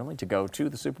momentarily to go to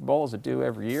the Super Bowl, as I do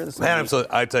every year.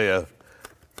 I tell you.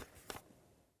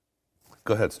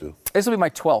 Go ahead, Stu. This will be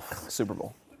my 12th Super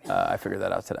Bowl. I figured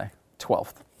that out today.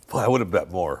 12th. Well, I would have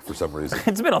bet more for some reason.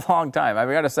 It's been a long time. I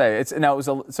got to say, it's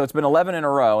been 11 in a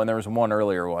row, and there was one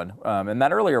earlier one, and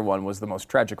that earlier one was the most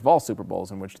tragic of all Super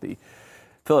Bowls, in which the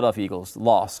Philadelphia Eagles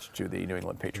lost to the New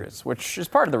England Patriots, which is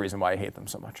part of the reason why I hate them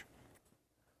so much.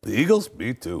 The Eagles?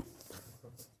 Me too.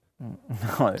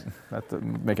 That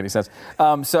doesn't make any sense.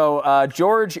 So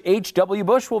George H.W.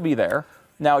 Bush will be there.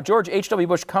 Now, George H.W.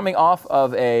 Bush, coming off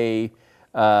of a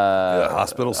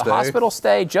hospital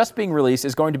stay, just being released,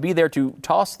 is going to be there to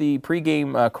toss the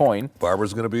pregame coin.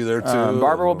 Barbara's going to be there too.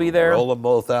 Barbara will be there. Roll them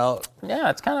both out. Yeah,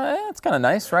 it's kind of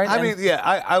nice, right?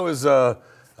 I was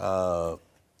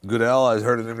Goodell. I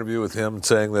heard an interview with him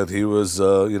saying that he was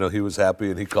he was happy,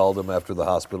 and he called him after the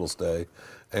hospital stay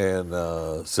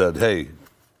and said, "Hey,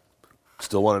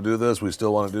 still want to do this? We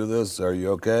still want to do this? Are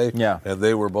you okay?" Yeah. And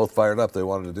they were both fired up. They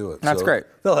wanted to do it. That's great.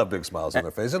 They'll have big smiles on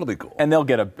their face. It'll be cool. And they'll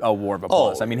get a war of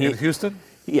applause. in Houston?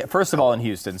 Yeah, first of all, in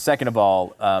Houston. Second of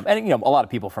all, and a lot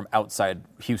of people from outside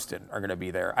Houston are going to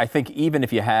be there. I think even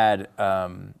if you had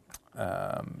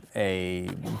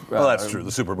that's true.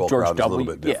 The Super Bowl George crowd is a W.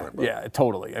 little bit different. Yeah,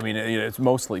 totally. I mean, it's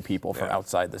mostly people from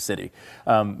outside the city.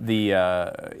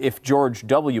 If George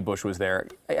W. Bush was there,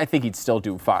 I think he'd still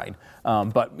do fine.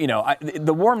 But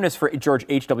the warmness for George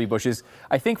H.W. Bush is,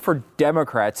 I think, for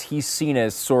Democrats, he's seen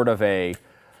as sort of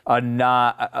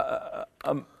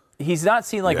he's not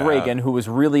seen like Reagan, who was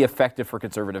really effective for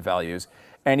conservative values,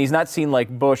 and he's not seen like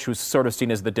Bush, who's sort of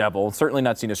seen as the devil, certainly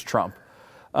not seen as Trump.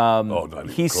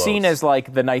 He's seen as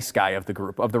like the nice guy of the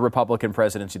group, of the Republican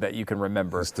presidency that you can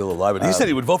remember. He's still alive, and he said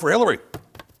he would vote for Hillary.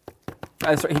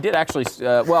 He did actually.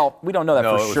 We don't know that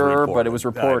for sure, but it was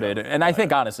reported. And I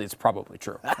think, honestly, it's probably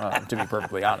true, to be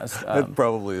perfectly honest. It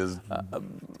probably is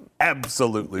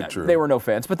absolutely true. They were no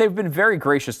fans, but they've been very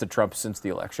gracious to Trump since the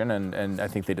election, and I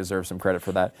think they deserve some credit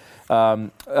for that.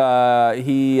 So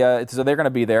they're going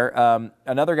to be there.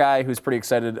 Another guy who's pretty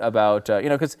excited about,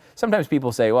 because sometimes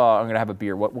people say, well, I'm going to have a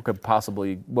beer. What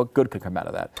good could come out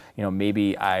of that?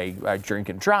 Maybe I drink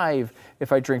and drive.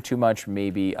 If I drink too much,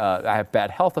 maybe I have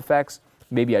bad health effects.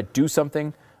 Maybe I do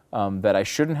something that I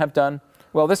shouldn't have done.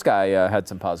 Well, this guy had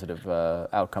some positive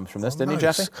outcomes from this, didn't he,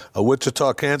 Jeffy? A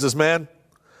Wichita, Kansas man?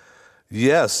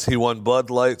 Yes, he won Bud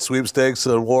Light sweepstakes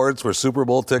awards for Super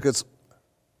Bowl tickets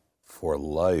for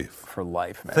life. For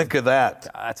life, man. Think of that.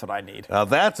 That's what I need. Now,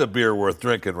 that's a beer worth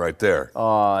drinking right there.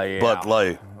 Oh, yeah. Bud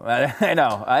Light. I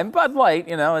know. I'm Bud Light,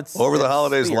 it's... Over the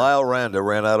holidays, beer. Lyle Randa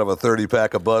ran out of a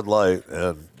 30-pack of Bud Light,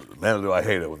 and man, do I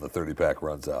hate it when the 30-pack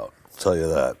runs out. I'll tell you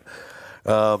that.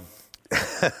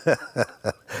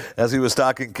 As he was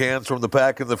stocking cans from the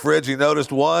pack in the fridge, he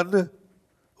noticed one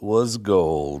was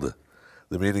gold.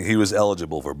 The meaning he was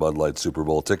eligible for Bud Light Super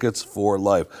Bowl tickets for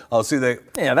life. Oh, see,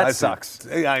 that sucks.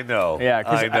 I know. Yeah,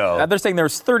 I know. They're saying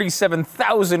there's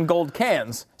 37,000 gold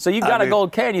cans. So you've got a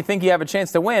gold can, you think you have a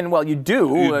chance to win. Well, you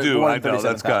do. You do. I know.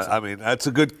 That's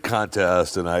a good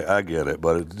contest, and I get it,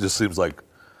 but it just seems like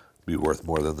it'd be worth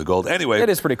more than the gold. Anyway, it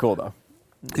is pretty cool, though.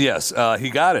 Yes, he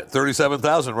got it.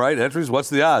 37,000, right? Entries. What's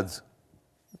the odds?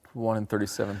 1 in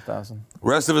 37,000.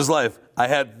 Rest of his life, I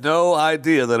had no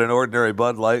idea that an ordinary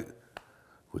Bud Light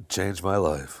would change my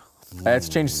life. It's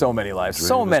changed so many lives. Dreams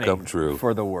so many come true.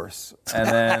 For the worse. And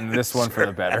then this one for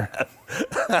the better.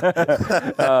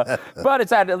 But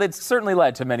it's certainly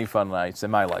led to many fun nights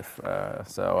in my life.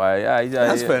 That's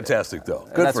fantastic, though.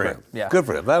 Good for him. Yeah. Good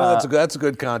for him. That's a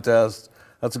good contest.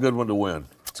 That's a good one to win.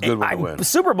 It's a good one to win.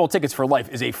 Super Bowl tickets for life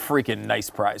is a freaking nice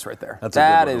prize right there. That's a good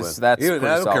one to win. That's I don't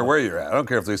solid. care where you're at. I don't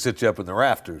care if they sit you up in the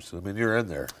rafters. I mean, you're in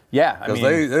there. Yeah,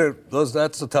 because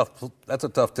that's a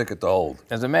tough ticket to hold.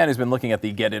 As a man who's been looking at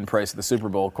the get-in price of the Super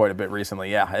Bowl quite a bit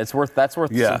recently, that's worth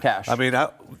some cash. I mean,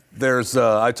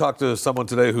 I talked to someone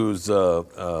today who's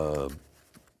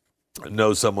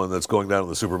knows someone that's going down to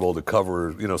the Super Bowl to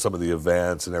cover, some of the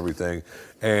events and everything.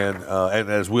 And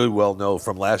as we well know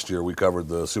from last year, we covered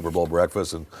the Super Bowl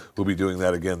breakfast, and we'll be doing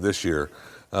that again this year.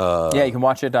 You can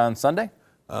watch it on Sunday.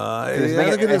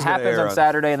 It happens on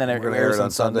Saturday, and then it airs on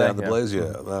Sunday on the Blaze.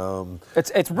 Yeah,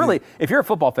 it's really, if you're a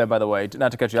football fan, by the way,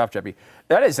 not to cut you off, Jeppy,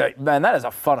 that is a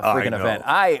fun freaking event.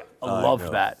 I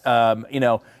love that. You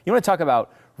want to talk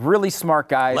about really smart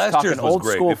guys talking old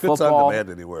school football. If it's on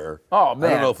demand anywhere. Oh, man.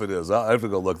 I don't know if it is. I have to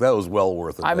go look. That was well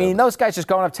worth it. I mean, those guys just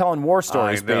going up telling war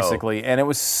stories, basically. And it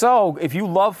was if you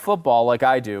love football like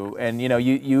I do, and,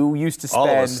 you used to spend... All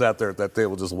of us sat there at that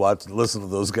table just watching, listen to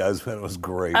those guys, man. It was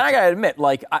great. And I got to admit,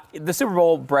 the Super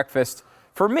Bowl breakfast,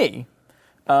 for me,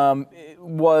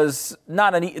 was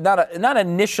not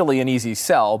initially an easy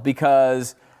sell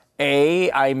because...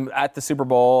 I'm at the Super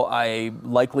Bowl. I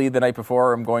likely the night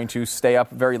before am going to stay up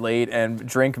very late and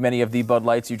drink many of the Bud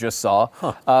Lights you just saw.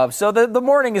 So the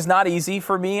morning is not easy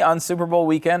for me on Super Bowl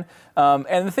weekend.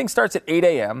 And the thing starts at 8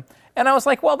 a.m. And I was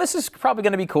like, well, this is probably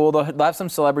going to be cool. They'll have some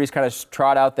celebrities kind of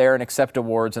trot out there and accept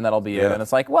awards, and that'll be it. And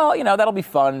it's like, well, that'll be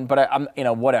fun, but I'm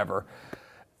whatever.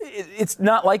 It's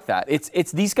not like that.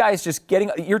 It's these guys just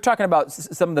getting. You're talking about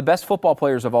some of the best football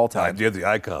players of all time. You're the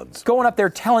icons. Going up there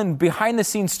telling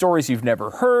behind-the-scenes stories you've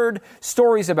never heard,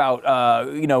 stories about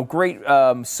great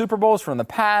Super Bowls from the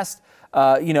past.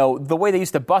 The way they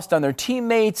used to bust on their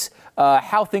teammates,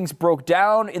 how things broke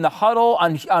down in the huddle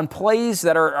on plays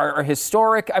that are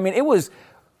historic. I mean, it was.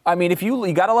 I mean, if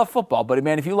you gotta love football, but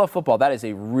man, if you love football, that is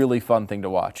a really fun thing to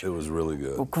watch. It was really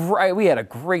good. We had a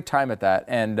great time at that,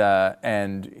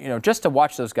 and just to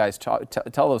watch those guys tell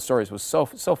those stories was so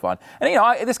fun.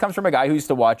 And this comes from a guy who used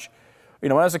to watch,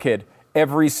 when I was a kid,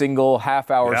 every single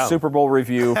half-hour Super Bowl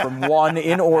review from one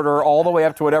in order all the way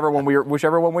up to whichever one we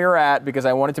were at, because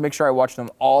I wanted to make sure I watched them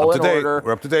all in order.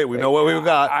 We're up to date. We know what we've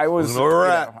got. I was. We know where we're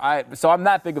at. So I'm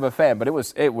that big of a fan, but it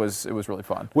was really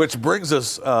fun. Which brings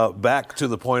us back to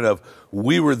the point of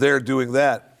we were there doing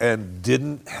that and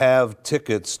didn't have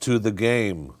tickets to the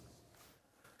game.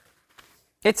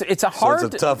 It's a hard. So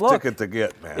it's a tough ticket to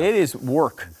get, man. It is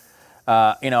work.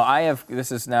 I have.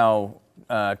 This is now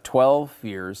 12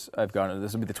 years I've gone to.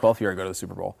 This will be the 12th year I go to the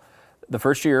Super Bowl. The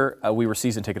first year we were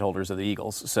season ticket holders of the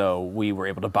Eagles, so we were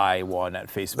able to buy one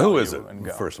at face value. Who is it? And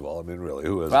go. First of all, I mean, really,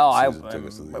 who is it? Well, Season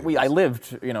tickets to the Eagles? I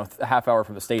lived, a half hour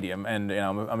from the stadium, and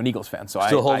I'm an Eagles fan. So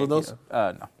Still holding those?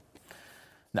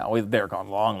 No, they're gone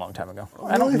long time ago.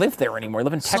 I don't live there anymore. I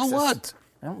live in Texas. So what?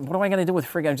 What am I going to do with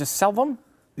friggin'? Just sell them?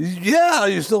 Yeah,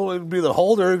 you still would be the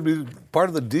holder. It'd be part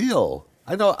of the deal.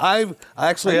 I know. I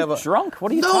actually have a drunk.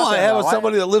 What are you No, talking I have about?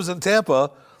 somebody that lives in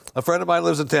Tampa. A friend of mine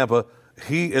lives in Tampa.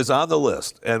 He is on the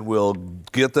list, and will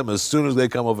get them as soon as they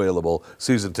come available.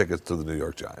 Season tickets to the New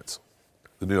York Giants,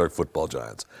 the New York Football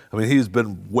Giants. I mean, he's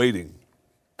been waiting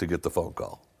to get the phone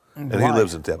call, and he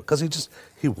lives in Tampa because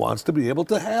he wants to be able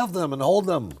to have them and hold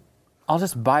them. I'll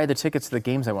just buy the tickets to the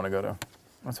games I want to go to.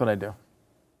 That's what I do.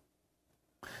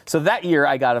 So that year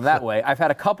I got them that way. I've had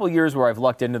a couple years where I've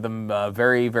lucked into them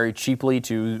very, very cheaply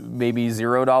to maybe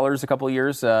 $0 a couple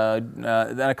years.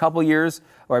 Then a couple years,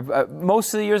 or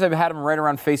most of the years I've had them right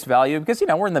around face value because,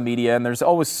 we're in the media and there's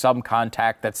always some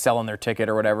contact that's selling their ticket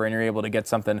or whatever, and you're able to get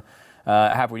something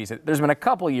halfway decent. There's been a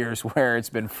couple years where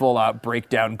it's been full out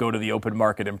breakdown, go to the open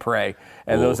market and pray,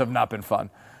 and those have not been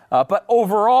fun. But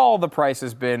overall, the price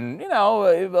has been,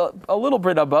 a little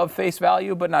bit above face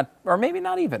value, but not, or maybe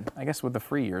not even. I guess with the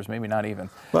free years, maybe not even.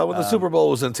 Well, when the Super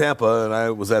Bowl was in Tampa, and I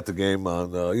was at the game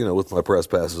on, with my press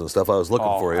passes and stuff, I was looking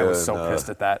for you. I was so pissed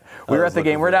at that. We were at the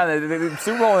game. We're down there, the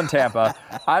Super Bowl in Tampa.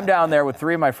 I'm down there with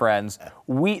three of my friends.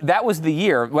 That was the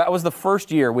year. That was the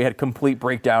first year we had complete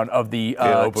breakdown of the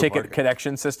ticket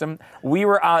connection system. We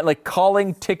were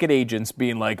calling ticket agents,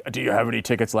 being like, "Do you have any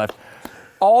tickets left?"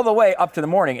 All the way up to the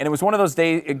morning. And it was one of those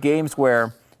games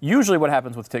where usually what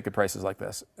happens with ticket prices like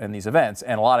this and these events,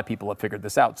 and a lot of people have figured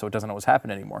this out, so it doesn't always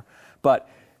happen anymore. But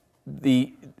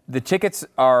the tickets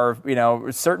are,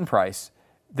 a certain price.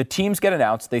 The teams get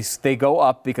announced. They go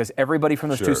up because everybody from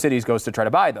those two cities goes to try to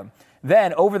buy them.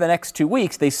 Then over the next 2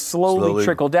 weeks, they slowly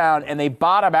trickle down, and they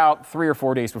bottom out 3 or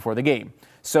 4 days before the game.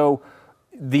 So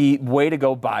the way to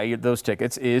go buy those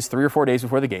tickets is 3 or 4 days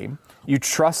before the game. You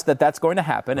trust that that's going to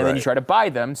happen, and then you try to buy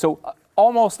them. So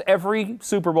almost every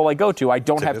Super Bowl I go to, I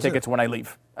don't have tickets when I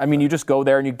leave. I mean, you just go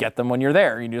there and you get them when you're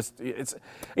there.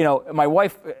 My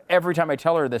wife, every time I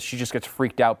tell her this, she just gets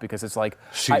freaked out because it's like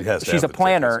she's a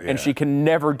planner and she can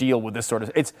never deal with this sort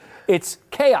of. It's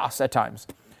chaos at times.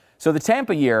 So the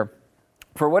Tampa year,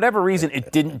 for whatever reason,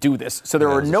 it didn't do this. So there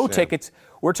were no tickets.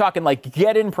 We're talking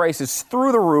get-in prices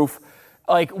through the roof.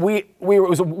 It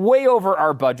was way over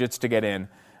our budgets to get in.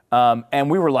 And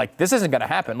we were like, this isn't going to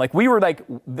happen. We were like,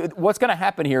 what's going to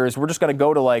happen here is we're just going to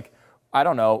go to I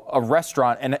don't know, a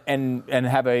restaurant and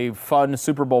have a fun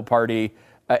Super Bowl party.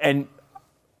 And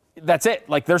that's it.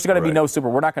 There's going to be no Super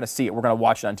Bowl. We're not going to see it. We're going to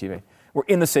watch it on TV. We're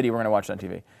in the city. We're going to watch it on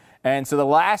TV. And so the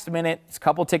last minute, a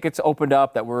couple tickets opened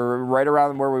up that were right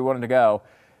around where we wanted to go.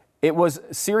 It was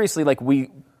seriously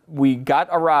we got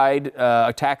a ride,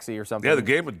 a taxi or something. Yeah,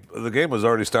 the game was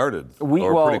already started.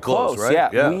 Pretty close,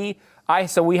 right? Yeah.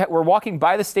 We're walking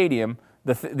by the stadium.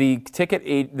 The ticket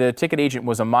agent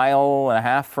was 1.5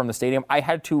 miles from the stadium. I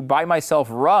had to by myself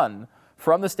run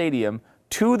from the stadium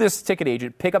to this ticket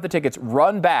agent, pick up the tickets,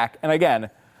 run back, and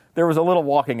again, there was a little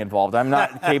walking involved. I'm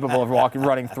not capable of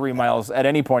running 3 miles at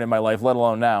any point in my life, let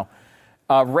alone now.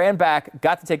 Ran back,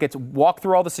 got the tickets, walked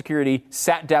through all the security,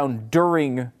 sat down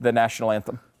during the national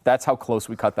anthem. That's how close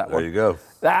we cut that one. There you go.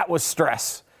 That was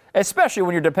stress, especially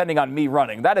when you're depending on me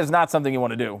running. That is not something you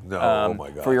want to do. No, oh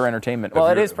my gosh. For your entertainment. Well,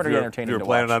 it is pretty entertaining to watch. If you're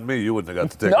planning on me, you wouldn't have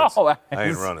got the tickets. No, I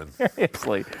ain't running.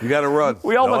 Seriously. You got to run.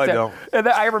 We all no, looked I don't. And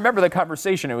I remember the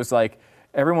conversation. It was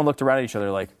everyone looked around at each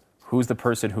other who's the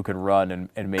person who could run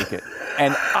and make it?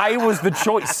 And I was the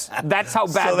choice. That's how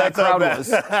bad that crowd was.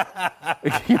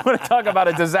 You want to talk about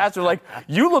a disaster? Like,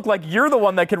 you look like you're the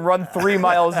one that can run 3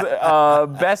 miles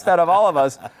best out of all of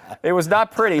us. It was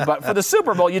not pretty, but for the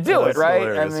Super Bowl, you do it, right?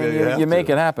 Hilarious. I mean, you make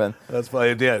it happen. That's why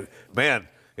you did. Man,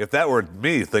 if that were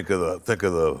me, think of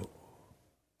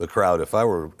the crowd. If I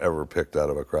were ever picked out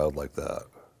of a crowd like that,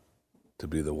 to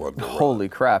be the one to Holy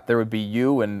crap, there would be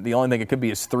you, and the only thing it could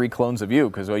be is 3 clones of you,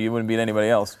 because you wouldn't beat anybody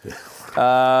else.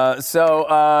 Bad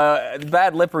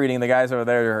lip reading, the guys over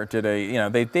there today,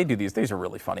 they do these. These are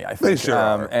really funny, I think. They sure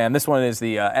are. And this one is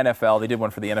the NFL. They did one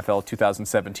for the NFL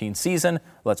 2017 season.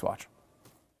 Let's watch.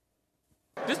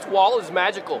 This wall is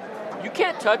magical. You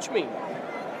can't touch me.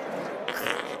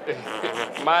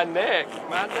 My neck.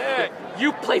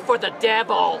 You play for the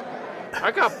devil.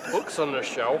 I got books on the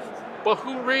shelf, but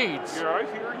who reads? Yeah, I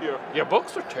hear you. Your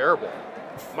books are terrible.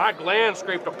 My gland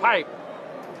scraped a pipe.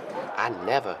 I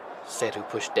never said who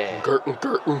pushed Dad.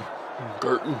 Gertin.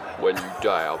 When you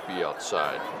die, I'll be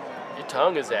outside. Your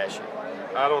tongue is ashy.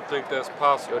 I don't think that's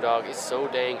possible. Yo, dog, it's so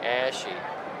dang ashy.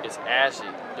 It's ashy.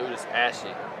 Dude, it's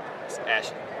ashy. It's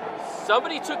ashy.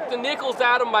 Somebody took the nickels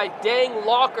out of my dang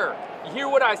locker. You hear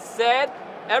what I said?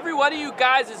 Every one of you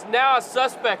guys is now a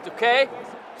suspect, okay?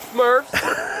 Smurfs,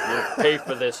 you'll pay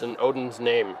for this in Odin's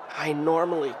name. I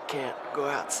normally can't go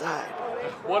outside.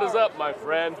 What is up, my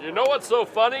friend? You know what's so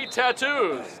funny?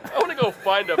 Tattoos. I want to go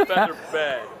find a better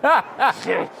bag.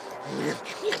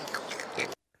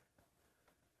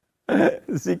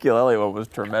 Ezekiel Elliott one was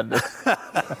tremendous.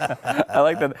 I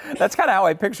like that. That's kind of how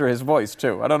I picture his voice,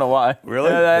 too. I don't know why.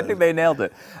 Really? I think they nailed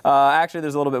it. Actually,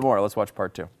 there's a little bit more. Let's watch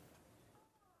part 2.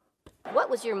 What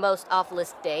was your most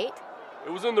awfulest date?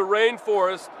 It was in the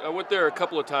rainforest. I went there a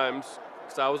couple of times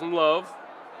because I was in love.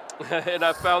 And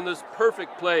I found this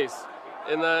perfect place.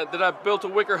 And then I built a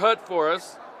wicker hut for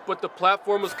us. But the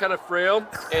platform was kind of frail,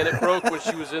 and it broke when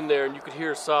she was in there, and you could hear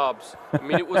her sobs. I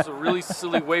mean, it was a really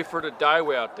silly way for her to die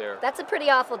way out there. That's a pretty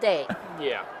awful date.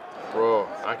 Yeah. Bro,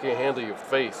 I can't handle your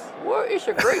face. What is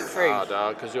your great face? Ah,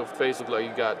 dog, because your face looks like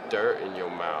you got dirt in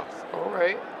your mouth. All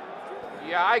right.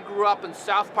 Yeah, I grew up in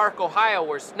South Park, Ohio,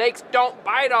 where snakes don't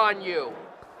bite on you.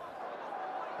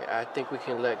 Yeah, I think we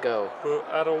can let go. But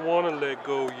I don't want to let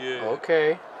go yet.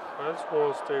 Okay. I just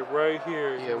want to stay right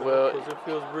here, because it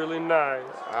feels really nice.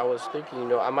 I was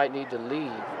thinking, I might need to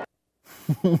leave.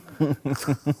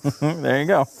 There you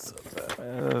go.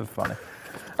 Funny.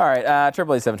 All right,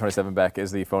 888-727 Beck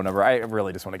is the phone number. I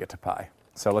really just want to get to pie.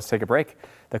 So let's take a break.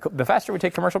 The faster we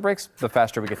take commercial breaks, the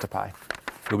faster we get to pie.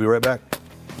 We'll be right back.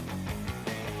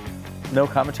 No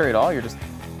commentary at all? You're just...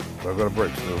 We're going to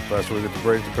break. So the faster we get to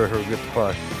break, the faster we get to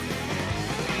pie.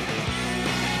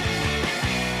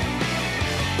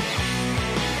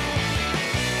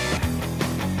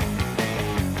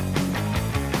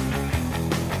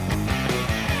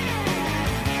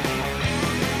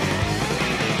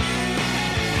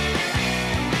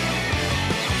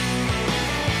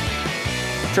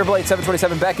 Triple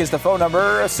 8-727 Beck is the phone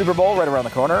number. Super Bowl right around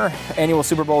the corner. Annual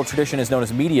Super Bowl tradition is known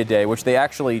as Media Day, which they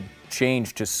actually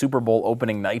changed to Super Bowl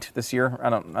opening night this year. I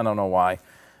don't know why.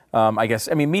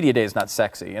 Media Day is not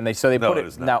sexy, and they put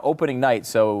it now opening night.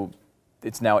 So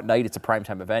it's now at night. It's a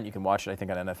primetime event. You can watch it, I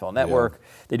think, on NFL Network. Yeah.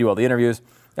 They do all the interviews.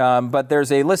 But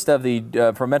there's a list of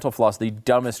the from Mental Floss, the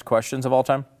dumbest questions of all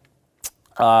time.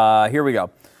 Here we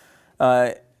go.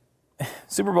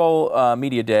 Super Bowl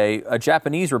Media Day, a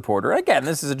Japanese reporter, again,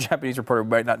 this is a Japanese reporter who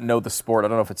might not know the sport. I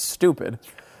don't know if it's stupid,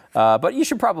 but you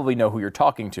should probably know who you're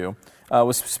talking to,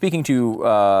 was speaking to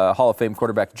Hall of Fame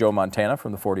quarterback Joe Montana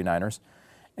from the 49ers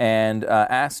and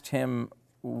asked him,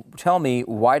 tell me,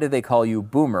 why do they call you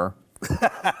Boomer?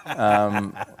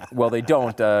 Well, they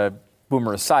don't.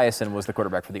 Boomer Esiason was the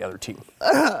quarterback for the other team.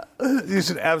 You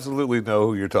should absolutely know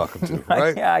who you're talking to,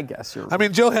 right? Yeah, I guess you're right. I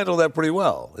mean, Joe handled that pretty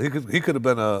well. He could have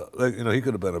been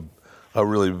a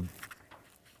really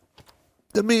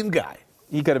mean guy.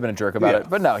 He could have been a jerk about it,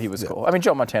 but no, he was cool. I mean,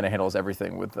 Joe Montana handles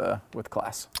everything with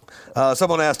class.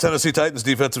 Someone asked Tennessee Titans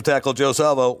defensive tackle Joe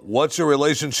Salvo, "What's your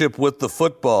relationship with the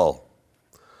football?"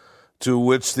 To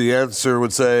which the answer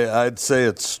would say, "I'd say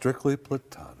it's strictly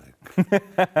platonic."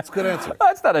 That's a good answer.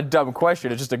 That's not a dumb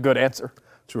question. It's just a good answer.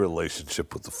 It's a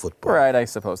relationship with the football. Right, I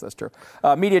suppose that's true.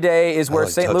 Media Day is where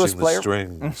St. Louis player.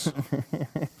 Strings.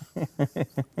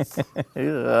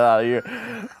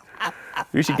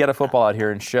 You should get a football out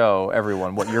here and show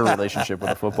everyone what your relationship with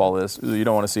the football is. You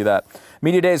don't want to see that.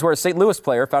 Media Day is where a St. Louis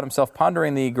player found himself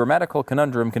pondering the grammatical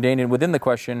conundrum contained within the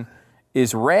question,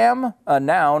 is ram a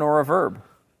noun or a verb?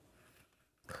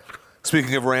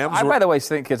 Speaking of rams... I, by the way,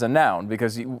 think it's a noun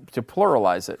because to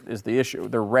pluralize it is the issue.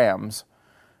 They're rams.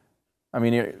 I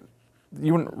mean,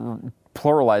 you wouldn't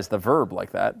pluralize the verb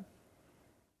like that.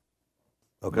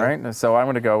 Okay. Right? So I'm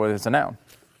going to go with it's a noun.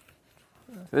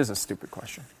 It is a stupid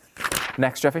question.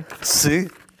 Next, Jeffy. See?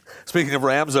 Speaking of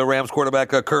Rams, Rams quarterback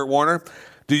Kurt Warner,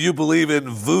 do you believe in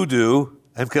voodoo,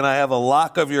 and can I have a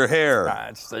lock of your hair?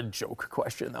 It's a joke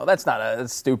question, though. That's not a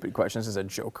stupid question. This is a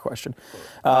joke question.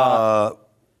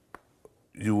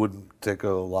 You wouldn't take a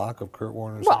lock of Kurt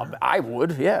Warner's Well, hair? I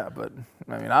would, yeah, but,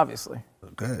 I mean, obviously.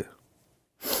 Okay.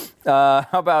 How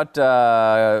about,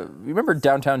 you remember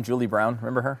Downtown Julie Brown?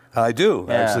 Remember her? I do.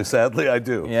 Yeah. Actually, sadly, I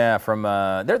do. Yeah, from,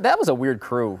 that was a weird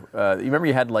crew. You remember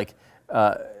you had, like,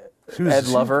 Ed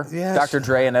Lover, Dr.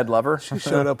 Dre and Ed Lover? She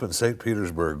showed up in St.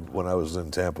 Petersburg when I was in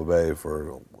Tampa Bay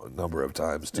for a number of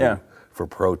times, too, for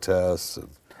protests.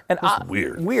 And it was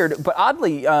weird. Weird, but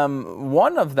oddly,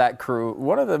 one of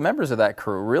the members of that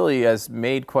crew really has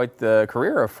made quite the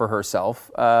career for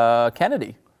herself,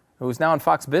 Kennedy, who's now on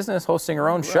Fox Business hosting her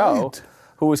own show,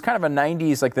 who was kind of a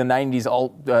 90s, like the 90s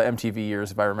alt MTV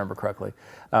years, if I remember correctly.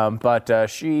 But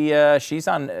she's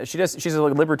a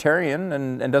libertarian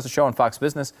and does a show on Fox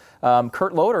Business.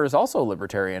 Kurt Loder is also a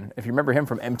libertarian. If you remember him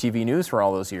from MTV News for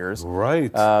all those years.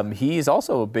 Right. He's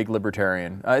also a big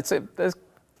libertarian. It's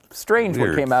strange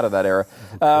what came out of that era.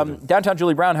 Downtown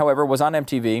Julie Brown, however, was on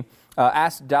MTV,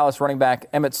 asked Dallas running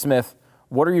back Emmitt Smith,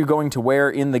 what are you going to wear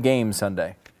in the game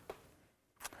Sunday?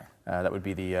 That would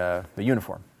be the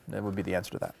uniform. That would be the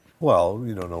answer to that. Well,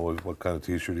 you don't know what kind of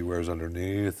T-shirt he wears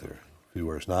underneath, or if he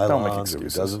wears nylons, or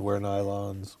if he doesn't wear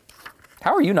nylons.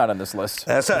 How are you not on this list?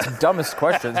 That's the dumbest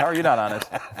questions. How are you not on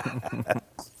it?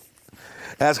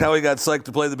 Ask how he got psyched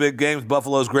to play the big games.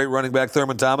 Buffalo's great running back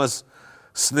Thurman Thomas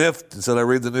sniffed and said, I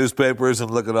read the newspapers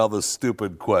and look at all the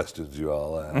stupid questions you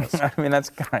all ask. I mean, that's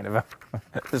kind of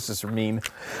this is mean.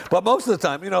 But most of the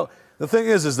time, the thing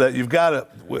is that you've got to,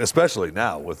 especially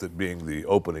now with it being the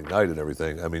opening night and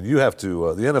everything, I mean, you have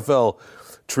to, the NFL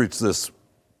treats this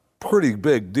pretty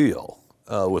big deal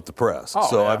with the press.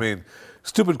 I mean,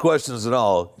 stupid questions and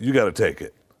all, you got to take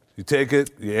it. You take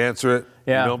it, you answer it.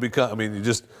 Yeah. You don't become, I mean,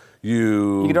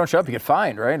 you don't show up, you get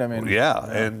fined, right? I mean,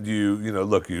 and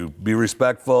you be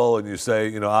respectful, and you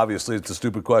say, obviously it's a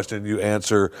stupid question. You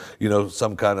answer,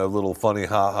 some kind of little funny,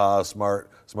 smart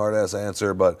ass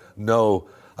answer, but no,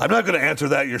 I'm not going to answer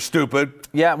that. You're stupid.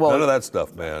 Yeah, well, none of that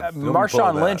stuff, man.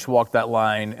 Marshawn Lynch walked that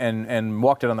line and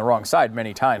walked it on the wrong side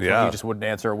many times. Yeah. When he just wouldn't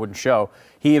answer or wouldn't show.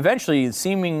 He eventually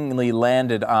seemingly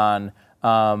landed on,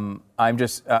 I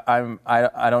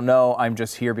don't know. I'm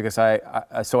just here because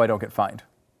so I don't get fined.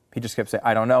 He just kept saying,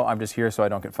 I don't know, I'm just here so I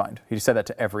don't get fined. He just said that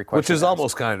to every question. Which is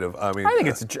almost kind of, I think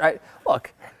it's,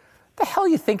 look, the hell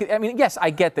you think, I mean, yes, I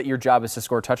get that your job is to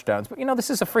score touchdowns, but, this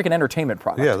is a freaking entertainment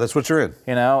product. Yeah, that's what you're in.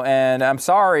 And I'm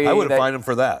sorry. I would have fined him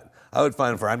for that. I would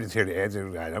fine him for, I'm just here to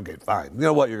answer, I don't get fined. You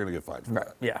know what, you're going to get fined for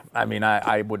that. Yeah, I mean,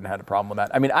 I wouldn't have had a problem with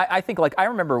that. I mean, I think, I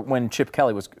remember when Chip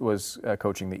Kelly was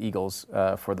coaching the Eagles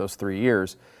for those 3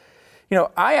 years.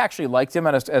 I actually liked him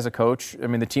as a coach. I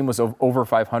mean, the team was over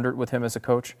 500 with him as a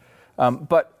coach.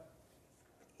 But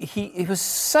he was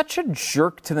such a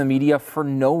jerk to the media for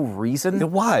no reason.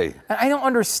 Why? I don't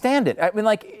understand it. I mean,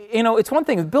 it's one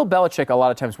thing. Bill Belichick a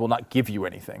lot of times will not give you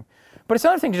anything. But it's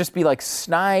another thing to just be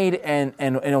snide and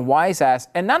a wise ass,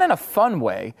 and not in a fun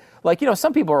way.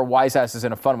 Some people are wise asses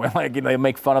in a fun way. They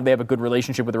make fun of, they have a good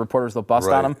relationship with the reporters, they'll bust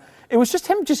on them. It was just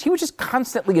him, he was just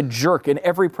constantly a jerk in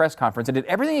every press conference and did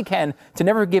everything he can to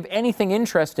never give anything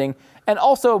interesting and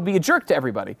also be a jerk to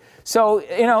everybody. So,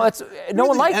 no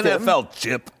one liked him. NFL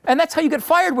Chip. And that's how you get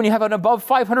fired when you have an above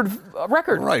 500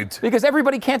 record. Right. Because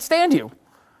everybody can't stand you.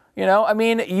 I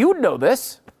mean, you'd know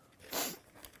this.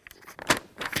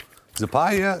 Is it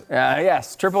pie yet?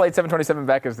 Yes. 888-727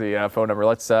 back is the phone number.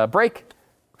 Let's break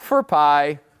for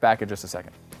pie. Back in just a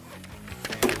second.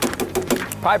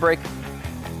 Pie break.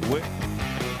 Wait.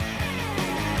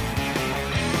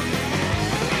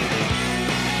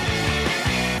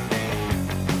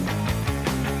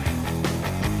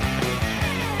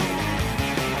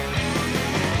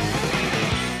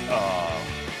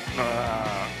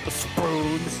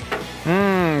 Spoons.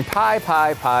 Pie.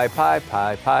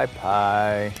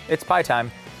 It's pie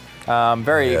time.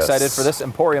 Very excited for this.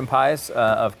 Emporium Pies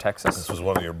of Texas. This was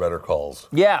one of your better calls.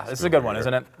 Yeah, this is a good one,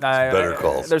 isn't it? Better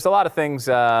calls. There's a lot of things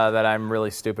that I'm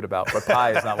really stupid about, but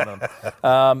pie is not one of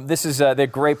them. This is the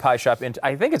great pie shop.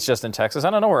 I think it's just in Texas. I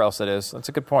don't know where else it is. That's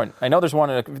a good point. I know there's one.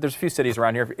 There's a few cities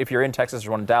around here. If you're in Texas, there's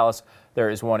one in Dallas. There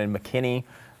is one in McKinney.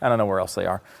 I don't know where else they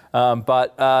are.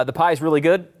 But the pie is really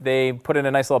good. They put in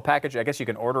a nice little package. I guess you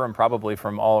can order them probably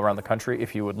from all around the country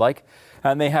if you would like.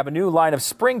 And they have a new line of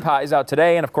spring pies out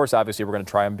today. And, of course, obviously, we're going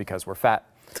to try them because we're fat.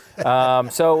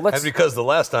 So let's. And because the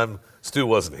last time Stu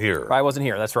wasn't here. I wasn't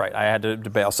here. That's right. I had to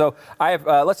bail. So I have.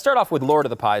 Let's start off with Lord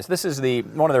of the Pies. This is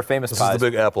one of their famous pies. This is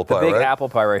the big apple pie, The big right? apple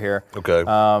pie right here. Okay.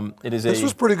 This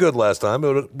was pretty good last time,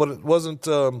 but it wasn't.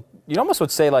 You almost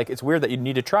would say like it's weird that you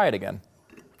need to try it again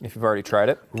if you've already tried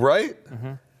it. Right?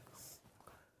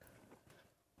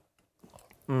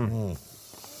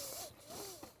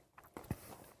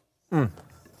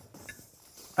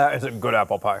 That is a good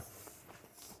apple pie.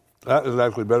 That is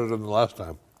actually better than the last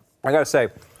time. I gotta say,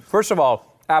 first of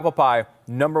all, apple pie,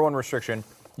 number one restriction,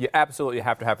 you absolutely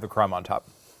have to have the crumb on top.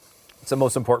 It's the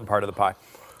most important part of the pie.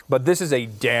 But this is a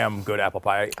damn good apple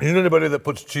pie. You know anybody that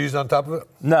puts cheese on top of it?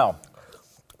 No.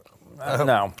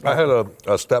 No. I had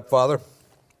a stepfather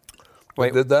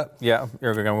that did that. Yeah,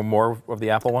 you're going to go more of the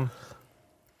apple one?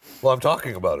 Well, I'm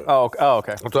talking about it. Oh,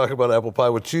 okay. I'm talking about apple pie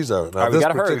with cheese on it. Now, All right, we got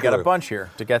to hurry. We got a bunch here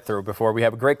to get through before we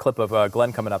have a great clip of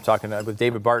Glenn coming up talking with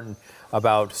David Barton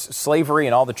about slavery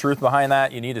and all the truth behind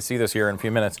that. You need to see this here in a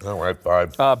few minutes. All right,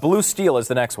 fine. Blue Steel is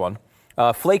the next one.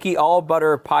 Flaky all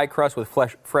butter pie crust with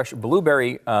fresh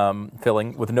blueberry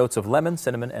filling with notes of lemon,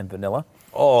 cinnamon, and vanilla.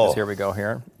 Oh, here we go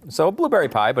here. So blueberry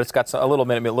pie, but it's got a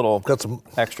little got some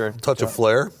extra touch of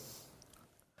flair.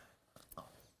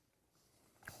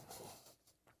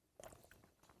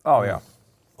 Oh yeah.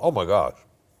 Oh my gosh.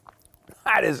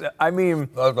 That is, I mean,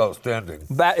 that's outstanding.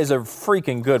 That is a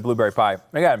freaking good blueberry pie.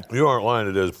 Again, you aren't lying,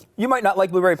 it is. You might not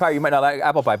like blueberry pie, you might not like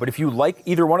apple pie, but if you like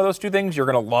either one of those two things, you're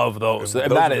going to love those.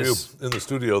 And that those is of you in the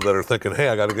studio that are thinking, hey,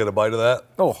 I got to get a bite of that.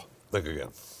 Oh. Think again.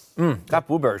 That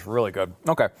blueberry is really good.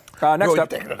 Okay. Next up.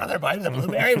 Taking another bite of the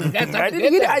blueberry?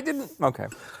 I didn't. Okay.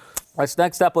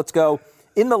 Next up, let's go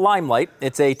In the Limelight.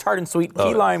 It's a tart and sweet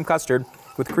key lime custard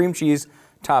with cream cheese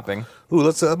topping. Ooh,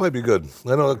 that might be good.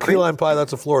 I know key lime pie.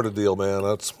 That's a Florida deal, man.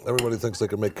 Everybody thinks they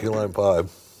can make key lime pie.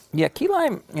 Yeah, key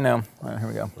lime. Here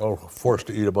we go. Oh, forced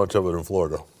to eat a bunch of it in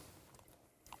Florida.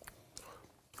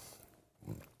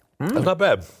 That's not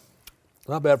bad.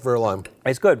 Not bad for a lime.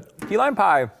 It's good. Key lime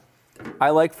pie, I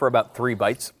like for about 3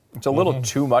 bites. It's a little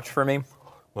too much for me.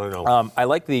 I know. I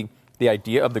like the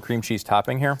idea of the cream cheese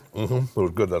topping here. It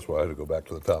was good. That's why I had to go back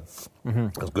to the top.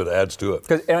 That's good. Adds to it.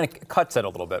 Because it cuts it a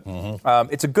little bit.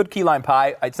 It's a good key lime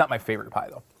pie. It's not my favorite pie,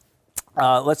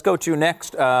 though. Let's go to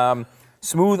next.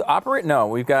 Smooth Operate? No,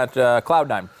 we've got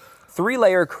Cloud9.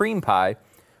 3-layer cream pie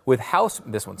with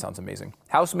this one sounds amazing.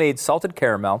 House-made salted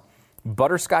caramel,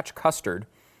 butterscotch custard,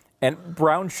 and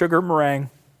brown sugar meringue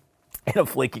in a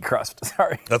flaky crust.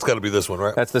 Sorry. That's got to be this one,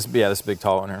 right? That's this big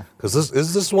tall one here. Because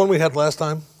is this the one we had last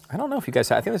time? I don't know if you guys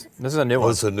had. I think this is a new one.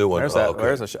 It's a new one. There's Oh, that. okay.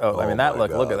 Where's the I mean, that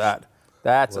look at that.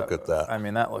 Look at that. I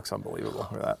mean, that looks unbelievable.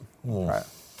 Look at that. All right.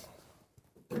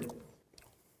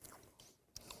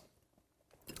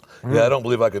 Yeah, I don't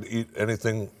believe I could eat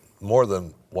anything more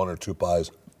than 1 or 2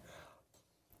 pies.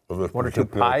 One or two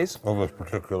pies? Of this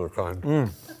particular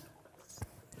kind.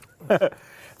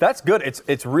 That's good.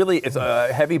 It's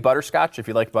a heavy butterscotch. If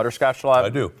you like butterscotch a lot, I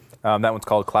do. That one's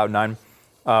called Cloud9.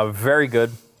 Very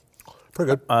good.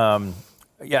 Pretty good.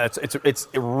 Yeah, it's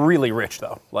really rich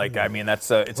though. Like I mean, it's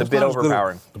a bit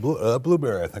overpowering. The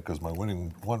blueberry, I think, is my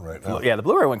winning one right now. Yeah, the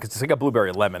blueberry one because it's like a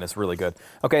blueberry lemon. It's really good.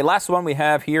 Okay, last one we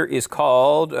have here is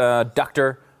called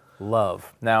Dr.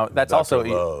 Love. Now that's also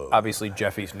Love. obviously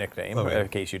Jeffy's nickname, in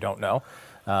case you don't know.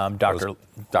 Dr.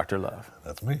 Love.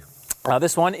 That's me.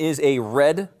 This one is a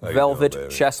red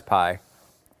velvet chess pie.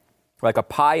 Like a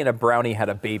pie and a brownie had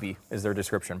a baby is their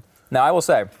description. Now I will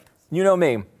say, you know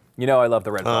me. You know I love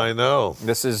the red velvet. I know.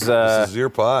 This is your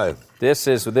pie. This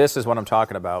is what I'm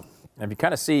talking about. And if you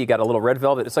kind of see, you got a little red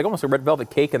velvet. It's like almost a red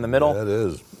velvet cake in the middle. Yeah, it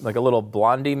is. Like a little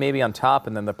blondie maybe on top,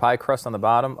 and then the pie crust on the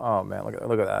bottom. Oh man,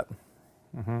 look at that.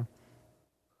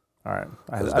 All right,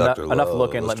 enough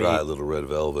looking. Let's try a little red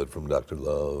velvet from Dr.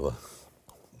 Love.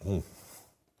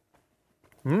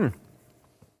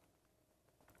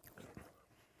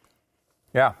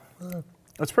 Yeah,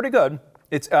 it's pretty good.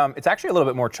 It's actually a little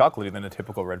bit more chocolatey than a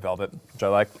typical red velvet, which I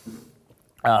like.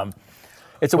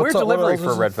 It's a weird delivery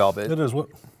for red velvet. It is what?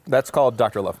 That's called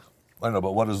Dr. Love. I know,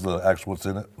 but what is the actual? What's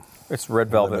in it? It's red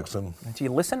velvet. Do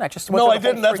you listen? I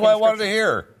didn't. That's why I wanted to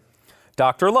hear.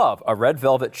 Dr. Love, a red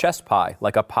velvet chess pie,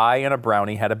 like a pie and a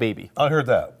brownie had a baby. I heard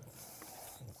that.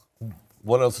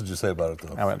 What else did you say about it, though?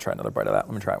 I'm going to try another bite of that.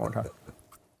 Let me try it one time.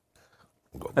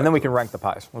 And then we can rank the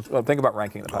pies. Let's think about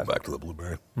ranking the pies. Go back to the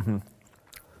blueberry.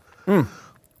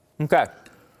 Okay.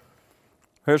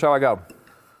 Here's how I go.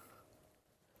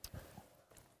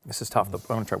 This is tough. I'm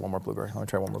going to try one more blueberry.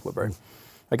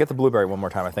 I get the blueberry one more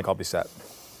time, I think I'll be set.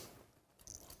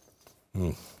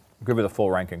 I'll give you the full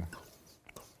ranking.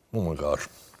 Oh my gosh.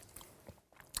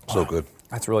 So good.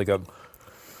 That's really good.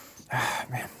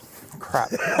 Man,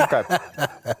 crap. Okay.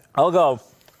 I'll go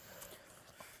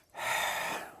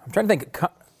I'm trying to think. All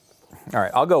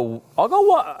right, I'll go.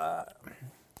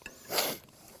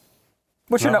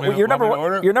 What's your number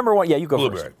one? Your number one? Yeah, you go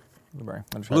Blueberry. first.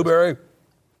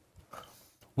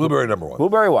 Blueberry number one.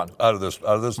 Blueberry one. Out of this.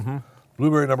 Mm-hmm.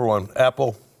 Blueberry number one.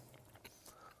 Apple.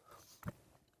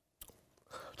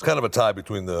 It's kind of a tie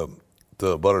between the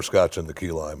butterscotch and the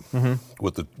key lime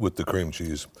with the cream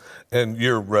cheese, and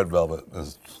your red velvet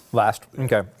is last.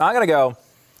 Okay,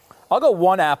 I'll go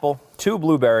 1 apple, 2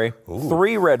 blueberry,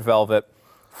 3 red velvet,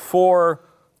 4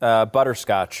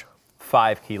 butterscotch,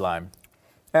 5 key lime.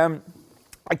 A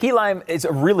key lime is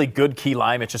a really good key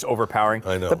lime. It's just overpowering.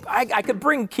 I know. I could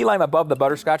bring key lime above the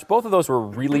butterscotch. Both of those were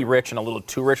really rich and a little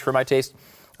too rich for my taste.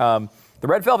 The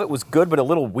red velvet was good, but a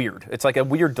little weird. It's like a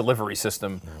weird delivery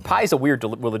system. Pie is a weird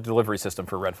delivery system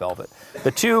for red velvet. The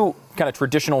 2 kind of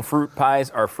traditional fruit pies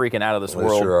are freaking out of this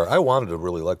world. They sure are. I wanted to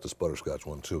really like the butterscotch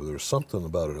one, too, but there was something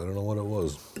about it. I don't know what it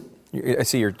was. I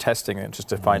see you're testing it just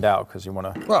to find out because you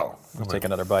want to take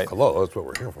another bite. Hello, that's what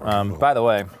we're here for. By the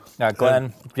way,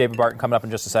 Glenn, David Barton coming up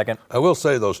in just a second. I will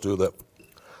say, though, Stu, that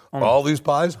all these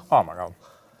pies. Oh, my God.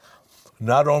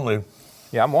 Not only.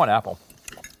 Yeah, I'm 1 apple.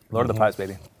 Lord of the pies,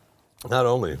 baby. Not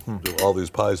only do all these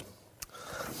pies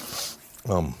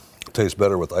taste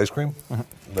better with ice cream,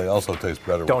 they also taste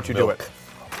better with milk. Don't you do it.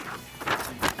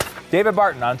 David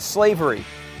Barton on slavery,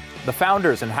 the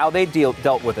founders and how they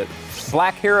dealt with it.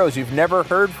 Black heroes you've never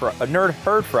heard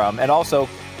from, and also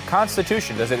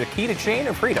Constitution. Is it a key to change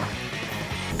or freedom?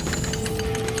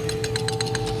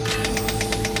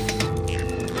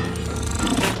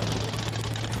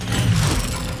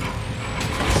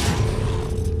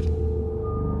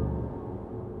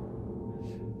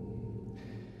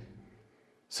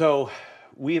 So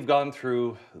we have gone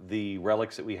through the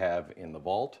relics that we have in the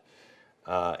vault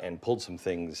and pulled some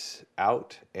things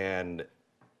out. And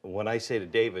when I say to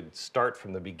David, start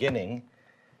from the beginning,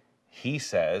 he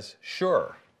says,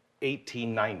 sure,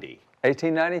 1890.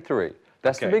 1893.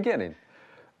 That's the beginning.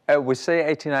 We say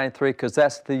 1893 because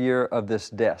that's the year of this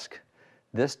desk.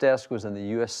 This desk was in the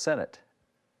U.S. Senate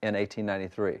in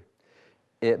 1893.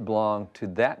 It belonged to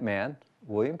that man,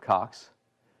 William Cox,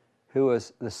 who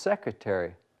was the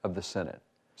Secretary of the Senate.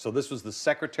 So this was the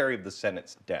Secretary of the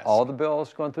Senate's desk. All the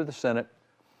bills going through the Senate,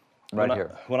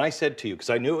 here. When I said to you,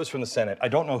 because I knew it was from the Senate, I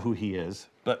don't know who he is,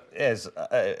 but as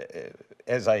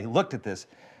I looked at this,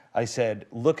 I said,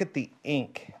 look at the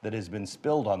ink that has been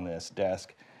spilled on this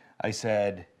desk. I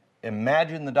said,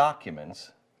 imagine the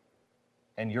documents,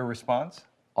 and your response?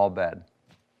 All bad.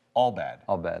 All bad.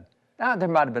 All bad. Now, there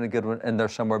might have been a good one in there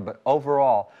somewhere, but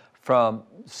overall, from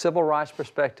civil rights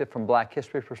perspective, from black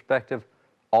history perspective,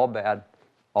 all bad,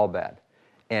 all bad.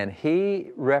 And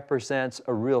he represents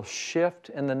a real shift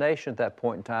in the nation at that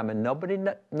point in time, and nobody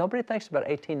thinks about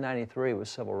 1893 with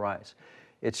civil rights.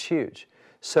 It's huge.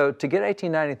 So to get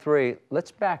 1893,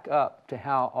 let's back up to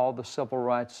how all the civil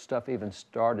rights stuff even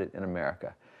started in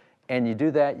America. And you do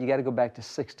that, you got to go back to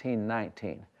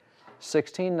 1619.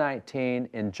 1619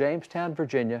 in Jamestown,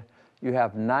 Virginia, you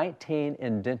have 19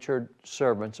 indentured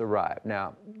servants arrive.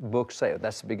 Now, books say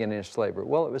that's the beginning of slavery.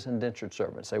 Well, it was indentured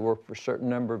servants. They work for a certain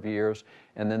number of years,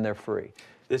 and then they're free.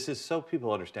 This is so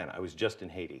people understand. I was just in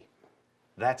Haiti.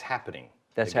 That's happening.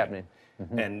 That's happening.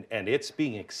 And it's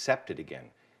being accepted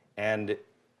again. And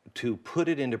to put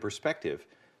it into perspective,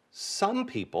 some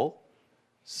people,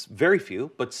 very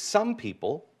few, but some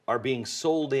people are being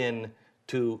sold in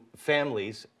to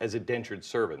families as indentured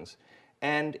servants.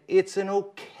 And it's an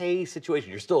okay situation.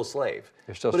 You're still a slave.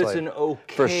 You're still a slave. slave. But it's an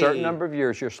okay... For a certain number of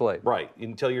years, you're a slave. Right,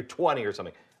 until you're 20 or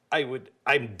something.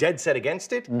 I'm dead set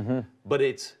against it, but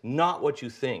it's not what you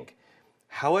think.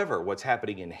 However, what's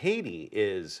happening in Haiti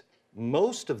is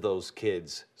most of those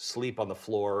kids sleep on the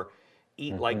floor,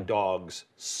 eat like dogs,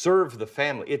 serve the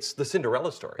family. It's the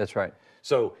Cinderella story. That's right.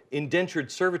 So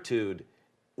indentured servitude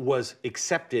was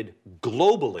accepted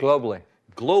globally.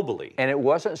 Globally. And it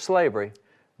wasn't slavery.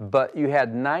 But you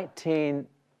had 19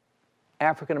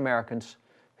 African Americans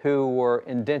who were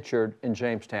indentured in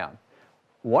Jamestown.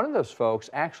 One of those folks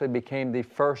actually became the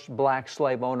first black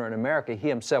slave owner in America. He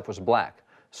himself was black.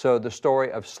 So the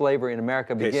story of slavery in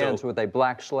America begins with a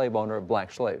black slave owner of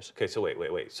black slaves. Okay, so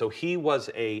wait. So he was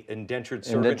a indentured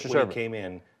servant when he came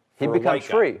in. He becomes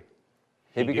free.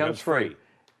 He becomes free.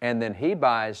 And then he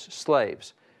buys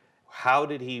slaves. How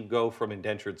did he go from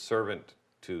indentured servant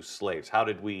to slaves? How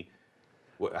did we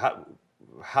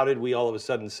all of a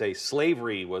sudden say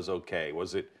slavery was okay?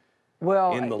 Was it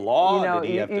Well, in the law? you know, Did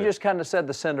he have you to... just kind of said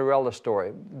the Cinderella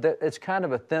story. It's kind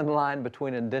of a thin line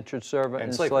between indentured servant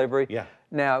and slavery. Yeah.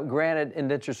 Now, granted,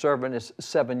 indentured servant is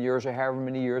 7 years or however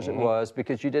many years it was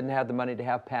because you didn't have the money to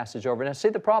have passage over. Now, see,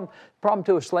 the problem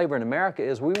too with slavery in America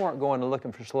is we weren't going to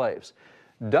looking for slaves.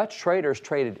 Dutch traders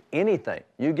traded anything.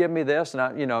 You give me this,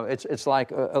 and you know, it's like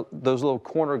those little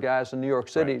corner guys in New York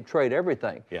City trade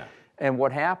everything. Yeah. And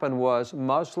what happened was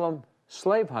Muslim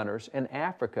slave hunters in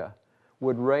Africa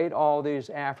would raid all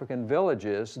these African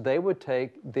villages. They would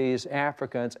take these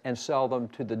Africans and sell them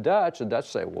to the Dutch. The Dutch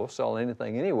say, we'll sell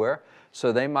anything anywhere.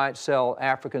 So they might sell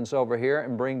Africans over here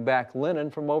and bring back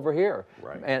linen from over here.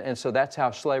 Right. And so that's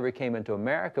how slavery came into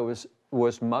America,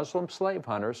 was Muslim slave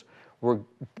hunters were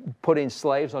putting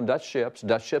slaves on Dutch ships.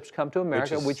 Dutch ships come to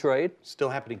America, we trade. Still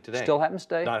happening today. Still happens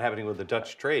today. Not happening with the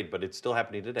Dutch trade, but it's still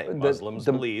happening today. Muslims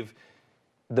believe.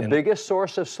 The biggest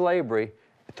source of slavery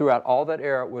throughout all that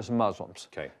era was Muslims.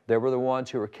 Okay. They were the ones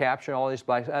who were capturing all these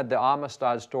blacks. The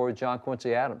Amistad story, John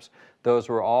Quincy Adams. Those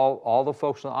were all the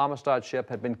folks on the Amistad ship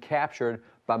had been captured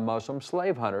by Muslim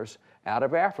slave hunters out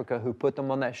of Africa who put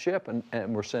them on that ship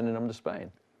and were sending them to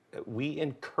Spain. We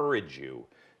encourage you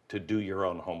to do your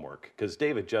own homework because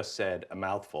David just said a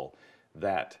mouthful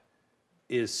that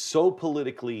is so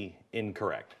politically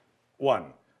incorrect. One,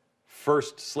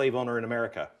 first slave owner in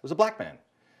America was a black man.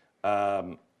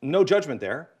 No judgment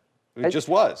there. It just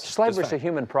was. Slavery's a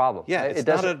human problem. Yeah, it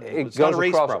goes not a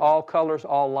race across problem. all colors,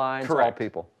 all lines, all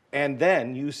people. And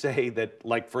then you say that,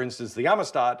 like, for instance, the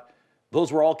Amistad,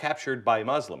 those were all captured by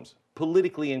Muslims.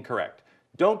 Politically incorrect.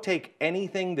 Don't take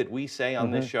anything that we say on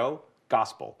this show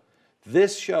gospel.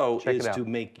 This show is to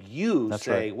make you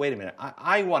say, wait a minute,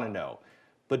 I want to know.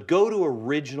 But go to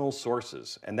original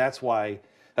sources. And that's why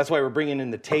we're bringing in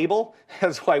the table.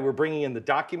 That's why we're bringing in the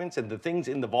documents and the things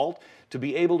in the vault to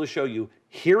be able to show you,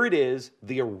 here it is,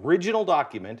 the original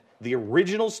document, the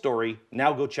original story.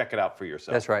 Now go check it out for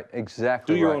yourself. That's right,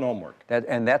 exactly. Do your own homework.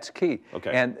 And that's key.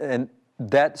 Okay. And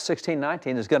that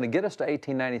 1619 is going to get us to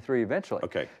 1893 eventually.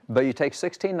 Okay. But you take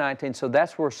 1619, so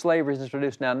that's where slavery is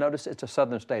introduced. Now notice it's a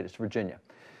southern state, it's Virginia.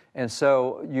 And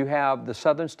so you have the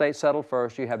southern state settled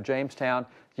first, you have Jamestown.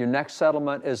 Your next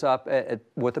settlement is up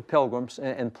with the Pilgrims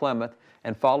in Plymouth,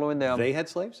 and following them. They had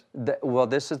slaves? Well,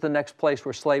 this is the next place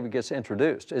where slavery gets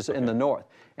introduced, is in the north.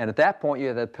 And at that point, you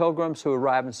have the Pilgrims who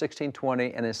arrive in 1620,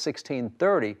 and in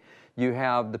 1630, you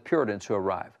have the Puritans who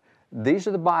arrive. These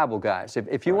are the Bible guys.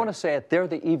 If you want to say it, they're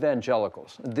the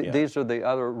evangelicals. These are the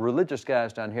other religious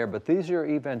guys down here, but these are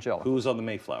evangelicals. Who was on the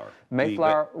Mayflower?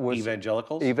 Mayflower was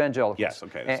evangelicals. Evangelicals. Yes.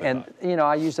 Okay. And you know,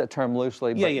 I use that term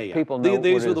loosely, but people know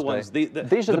these what are it the is ones.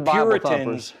 these are the Bible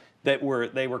Puritans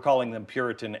thumpers. they were calling them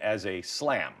Puritan as a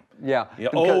slam. Yeah.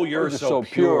 Oh, you're so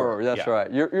pure. That's right.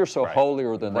 You're so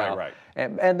holier than thou. Right.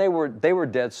 And they were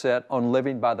dead set on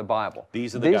living by the Bible.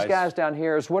 These are the guys down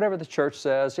here is whatever the church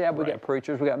says. Yeah, we got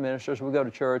preachers, we got ministers, we go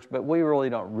to church, but we really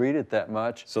don't read it that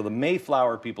much. So the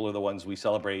Mayflower people are the ones we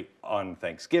celebrate on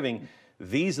Thanksgiving.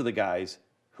 These are the guys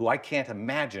who I can't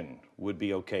imagine would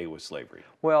be okay with slavery.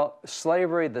 Well,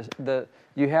 slavery,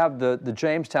 you have the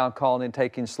Jamestown colony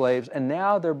taking slaves, and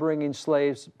now they're bringing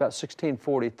slaves about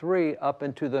 1643 up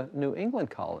into the New England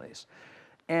colonies.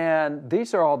 And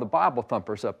these are all the Bible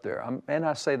thumpers up there. And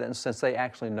I say that in the sense they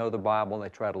actually know the Bible and they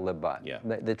try to live by it. Yeah.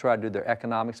 They try to do their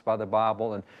economics by the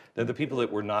Bible. And they're the people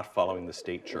that were not following the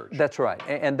state church. That's right.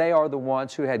 And they are the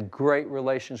ones who had great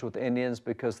relations with the Indians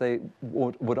because they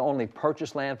would only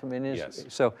purchase land from Indians. Yes.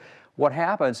 So what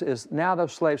happens is now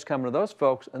those slaves come to those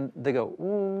folks and they go,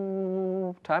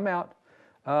 ooh, time out.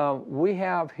 We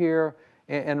have here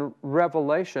in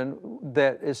Revelation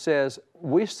that it says,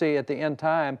 we see at the end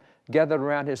time, gathered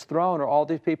around his throne are all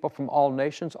these people from all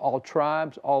nations, all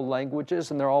tribes, all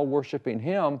languages, and they're all worshiping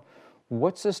him.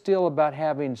 What's this deal about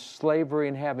having slavery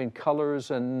and having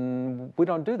colors? And we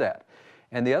don't do that.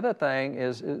 And the other thing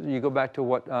is you go back to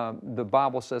what the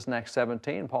Bible says in Acts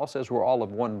 17. Paul says we're all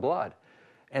of one blood.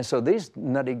 And so these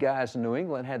nutty guys in New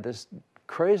England had this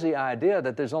crazy idea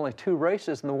that there's only two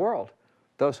races in the world,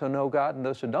 those who know God and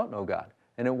those who don't know God.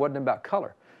 And it wasn't about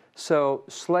color. So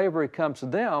slavery comes to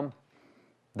them.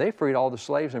 They freed all the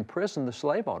slaves in prison, the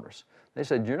slave owners. They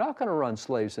said, you're not going to run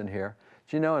slaves in here.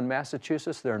 Do you know in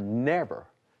Massachusetts, there never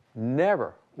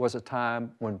was a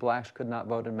time when blacks could not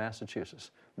vote in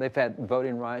Massachusetts. They've had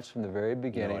voting rights from the very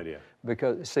beginning. No idea.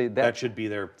 Because, see, that should be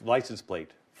their license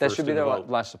plate. That should be their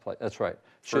license plate. That's right.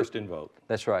 First in vote.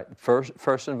 That's right.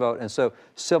 First in vote. And so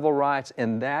civil rights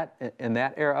in that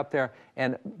era up there.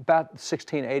 And about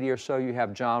 1680 or so, you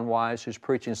have John Wise who's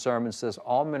preaching sermons, says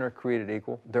all men are created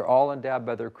equal. They're all endowed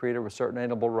by their Creator with certain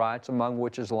inalienable rights, among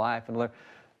which is life and liberty.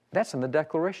 That's in the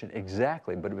Declaration,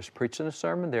 exactly. But it was preached in a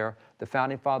sermon there. The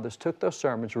Founding Fathers took those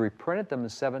sermons, reprinted them in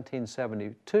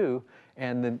 1772,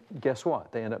 and then guess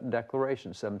what? They end up in Declaration,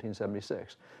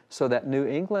 1776. So that New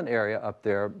England area up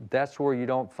there, that's where you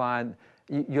don't find,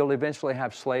 you'll eventually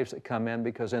have slaves that come in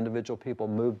because individual people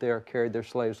moved there, carried their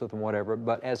slaves with them, whatever.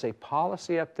 But as a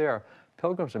policy up there,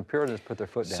 Pilgrims and Puritans put their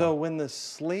foot down. So when the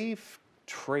slave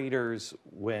traders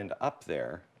went up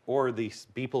there, or the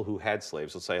people who had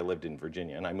slaves, let's say I lived in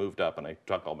Virginia and I moved up and I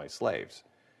took all my slaves,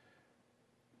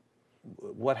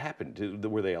 what happened?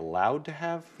 Were they allowed to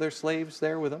have their slaves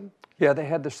there with them? Yeah, they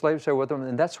had their slaves there with them,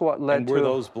 and that's what led to... And were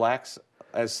those blacks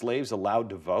as slaves allowed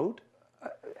to vote?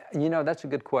 You know, that's a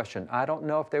good question. I don't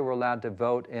know if they were allowed to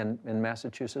vote in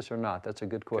Massachusetts or not. That's a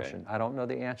good question. Okay. I don't know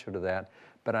the answer to that,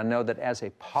 but I know that as a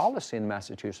policy in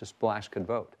Massachusetts, blacks could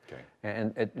vote. Okay.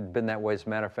 And it had been that way, as a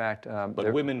matter of fact.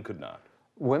 But women could not?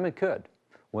 Women could.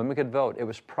 Women could vote. It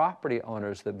was property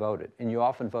owners that voted, and you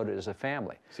often voted as a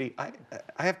family. See, I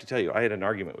have to tell you, I had an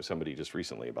argument with somebody just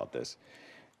recently about this,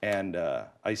 and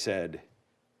I said,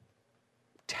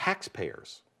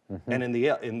 taxpayers. Mm-hmm. And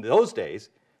in those days,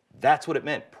 that's what it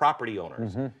meant, property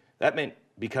owners. Mm-hmm. That meant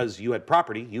because you had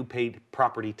property, you paid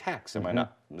property tax. Am I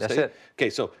not mistaken? That's it. Okay,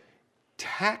 so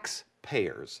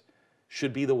taxpayers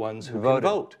should be the ones who can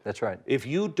vote. That's right. If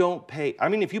you don't pay, I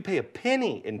mean, if you pay a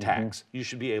penny in tax, you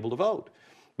should be able to vote.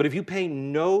 But if you pay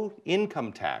no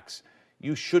income tax,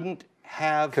 you shouldn't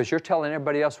have... Because you're telling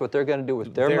everybody else what they're going to do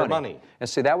with their money. And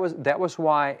see, that was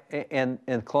why in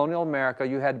colonial America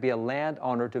you had to be a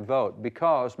landowner to vote,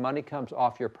 because money comes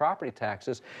off your property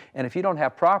taxes. And if you don't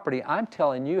have property, I'm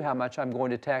telling you how much I'm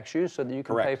going to tax you so that you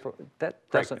can pay for...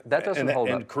 That doesn't hold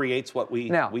up. And creates what we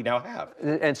now have.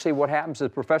 And see, what happens is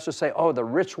professors say, oh, the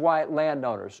rich white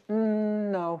landowners.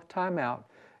 No, time out.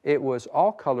 It was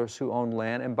all colors who owned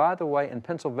land. And by the way, in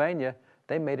Pennsylvania,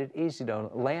 they made it easy to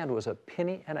own. Land was a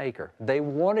penny an acre. They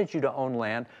wanted you to own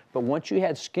land, but once you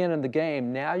had skin in the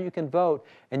game, now you can vote,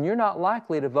 and you're not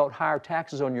likely to vote higher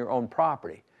taxes on your own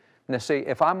property. Now see,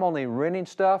 if I'm only renting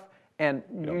stuff and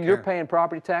you're paying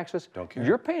property taxes,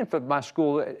 you're paying for my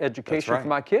school education for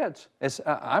my kids.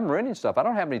 I'm renting stuff. I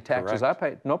don't have any taxes. I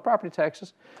pay no property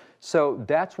taxes. So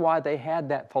that's why they had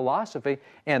that philosophy,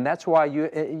 and that's why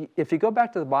if you go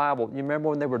back to the Bible, you remember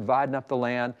when they were dividing up the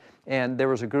land, and there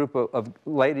was a group of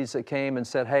ladies that came and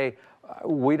said, hey,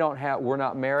 we're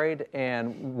not married,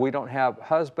 and we don't have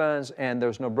husbands, and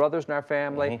there's no brothers in our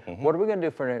family. What are we going to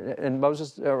do for it? And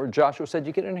Moses or Joshua said,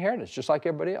 you get an inheritance just like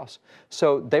everybody else.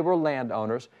 So they were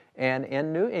landowners, and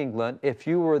in New England, if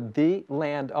you were the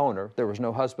landowner, there was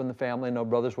no husband in the family, no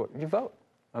brothers, you vote.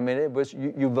 I mean, it was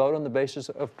you vote on the basis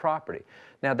of property.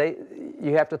 Now,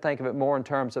 you have to think of it more in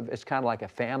terms of it's kind of like a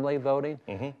family voting.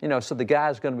 You know, so the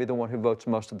guy's going to be the one who votes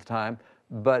most of the time,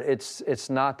 but it's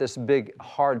not this big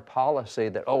hard policy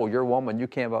that, oh, you're a woman, you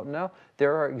can't vote. No,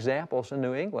 there are examples in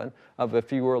New England of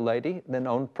if you were a lady, then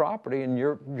owned property, and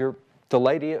you're the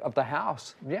lady of the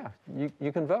house, yeah,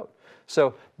 you can vote.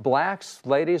 So blacks,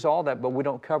 ladies, all that, but we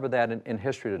don't cover that in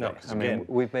history today. No, I mean, again,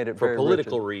 we've made it for very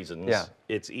political rigid. reasons.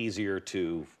 It's easier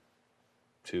to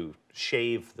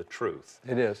shave the truth.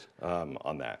 It is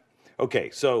on that. Okay,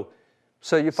 so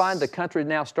you find the country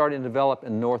now starting to develop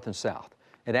in north and south.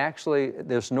 It actually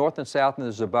there's north and south, and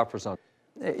there's a buffer zone.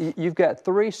 You've got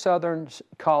 3 southern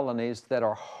colonies that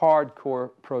are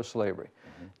hardcore pro-slavery.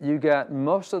 You got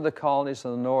most of the colonies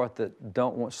in the north that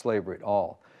don't want slavery at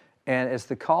all. And it's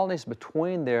the colonies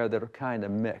between there that are kind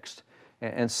of mixed.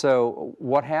 And so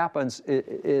what happens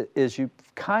is you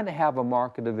kind of have a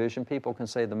mark of division. People can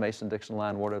say the Mason-Dixon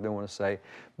line, whatever they want to say,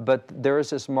 but there is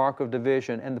this mark of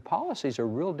division, and the policies are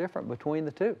real different between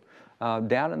the two.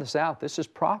 Down in the south, this is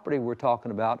property we're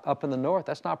talking about. Up in the north,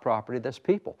 that's not property, that's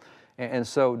people. And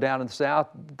so down in the south,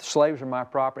 slaves are my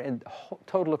property, and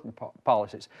total different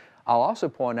policies. I'll also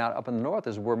point out up in the north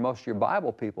is where most of your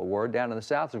Bible people were. Down in the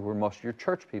south is where most of your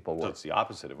church people were. So it's the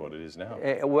opposite of what it is now.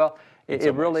 Well,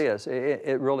 it really is.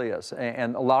 It really is.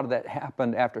 And a lot of that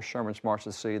happened after Sherman's March to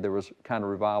the Sea. There was kind of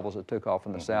revivals that took off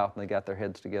in the south, and they got their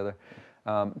heads together.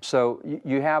 So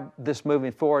you have this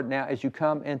moving forward. Now, as you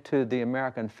come into the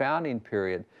American founding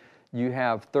period, you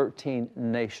have 13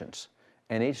 nations,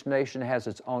 and each nation has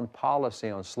its own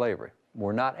policy on slavery.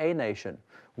 We're not a nation.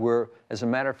 As a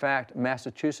matter of fact,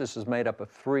 Massachusetts is made up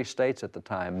of 3 states at the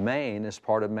time. Maine is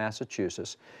part of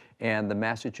Massachusetts, and the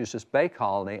Massachusetts Bay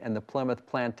Colony and the Plymouth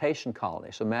Plantation Colony.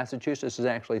 So Massachusetts is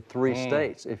actually 3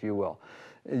 states, if you will.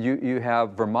 You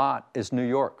have Vermont is New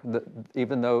York.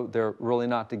 Even though they're really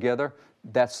not together,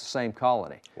 that's the same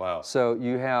colony. Wow. So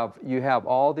you have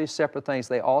all these separate things.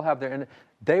 They all have their...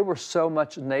 They were so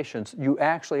much nations. You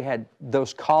actually had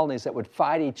those colonies that would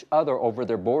fight each other over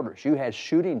their borders. You had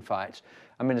shooting fights.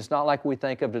 I mean, it's not like we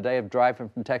think of today of driving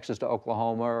from Texas to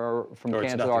Oklahoma or from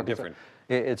Kansas to Arkansas.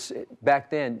 Different. Back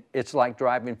then, it's like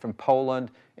driving from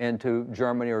Poland into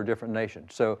Germany or a different nation.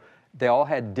 So they all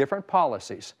had different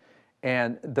policies,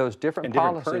 and those different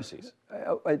policies.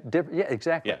 Yeah,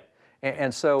 exactly. Yeah.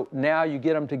 And so now you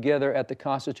get them together at the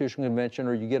Constitutional Convention,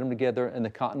 or you get them together in the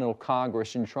Continental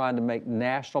Congress, and you're trying to make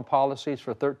national policies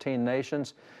for 13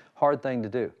 nations. Hard thing to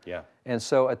do. Yeah. And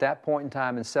so at that point in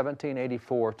time, in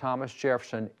 1784, Thomas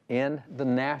Jefferson, in the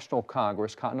National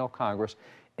Congress, Continental Congress,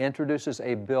 introduces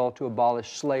a bill to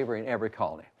abolish slavery in every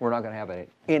colony. We're not going to have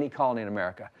any colony in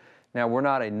America. Now, we're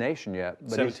not a nation yet.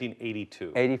 But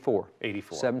 1782. 84.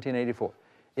 1784.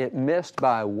 It missed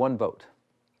by one vote.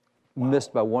 Wow.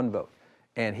 Missed by one vote.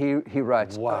 And he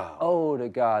writes, wow. Oh, to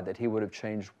God that he would have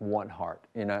changed one heart.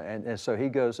 You know, and so he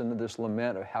goes into this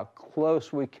lament of how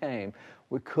close we came.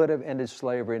 We could have ended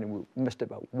slavery, and we missed it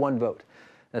by one vote.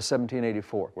 That's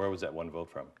 1784. Where was that one vote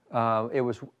from? It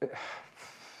was,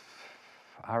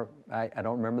 I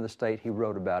don't remember the state. He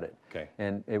wrote about it. Okay.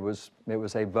 And it was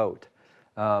a vote.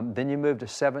 Then you move to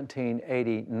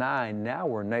 1789. Now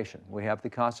we're a nation. We have the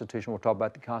Constitution. We'll talk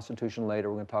about the Constitution later.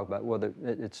 We're going to talk about whether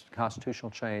it's constitutional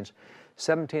change.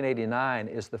 1789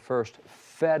 is the first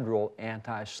federal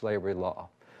anti-slavery law.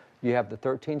 You have the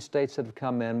 13 states that have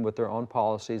come in with their own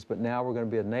policies, but now we're going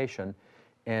to be a nation.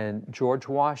 And George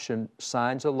Washington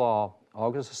signs a law,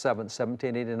 August 7th,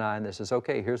 1789, that says,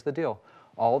 okay, here's the deal.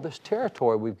 All this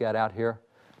territory we've got out here,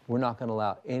 we're not going to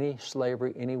allow any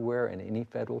slavery anywhere in any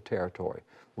federal territory.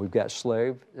 We've got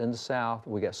slaves in the South.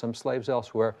 We've got some slaves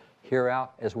elsewhere. Here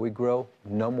out, as we grow,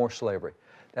 no more slavery.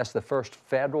 That's the first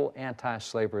federal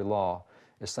anti-slavery law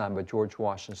is signed by George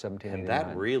Washington, 1789. And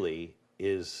that really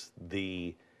is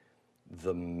the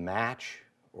match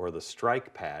or the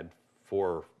strike pad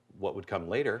for what would come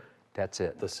later. That's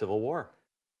it. The Civil War.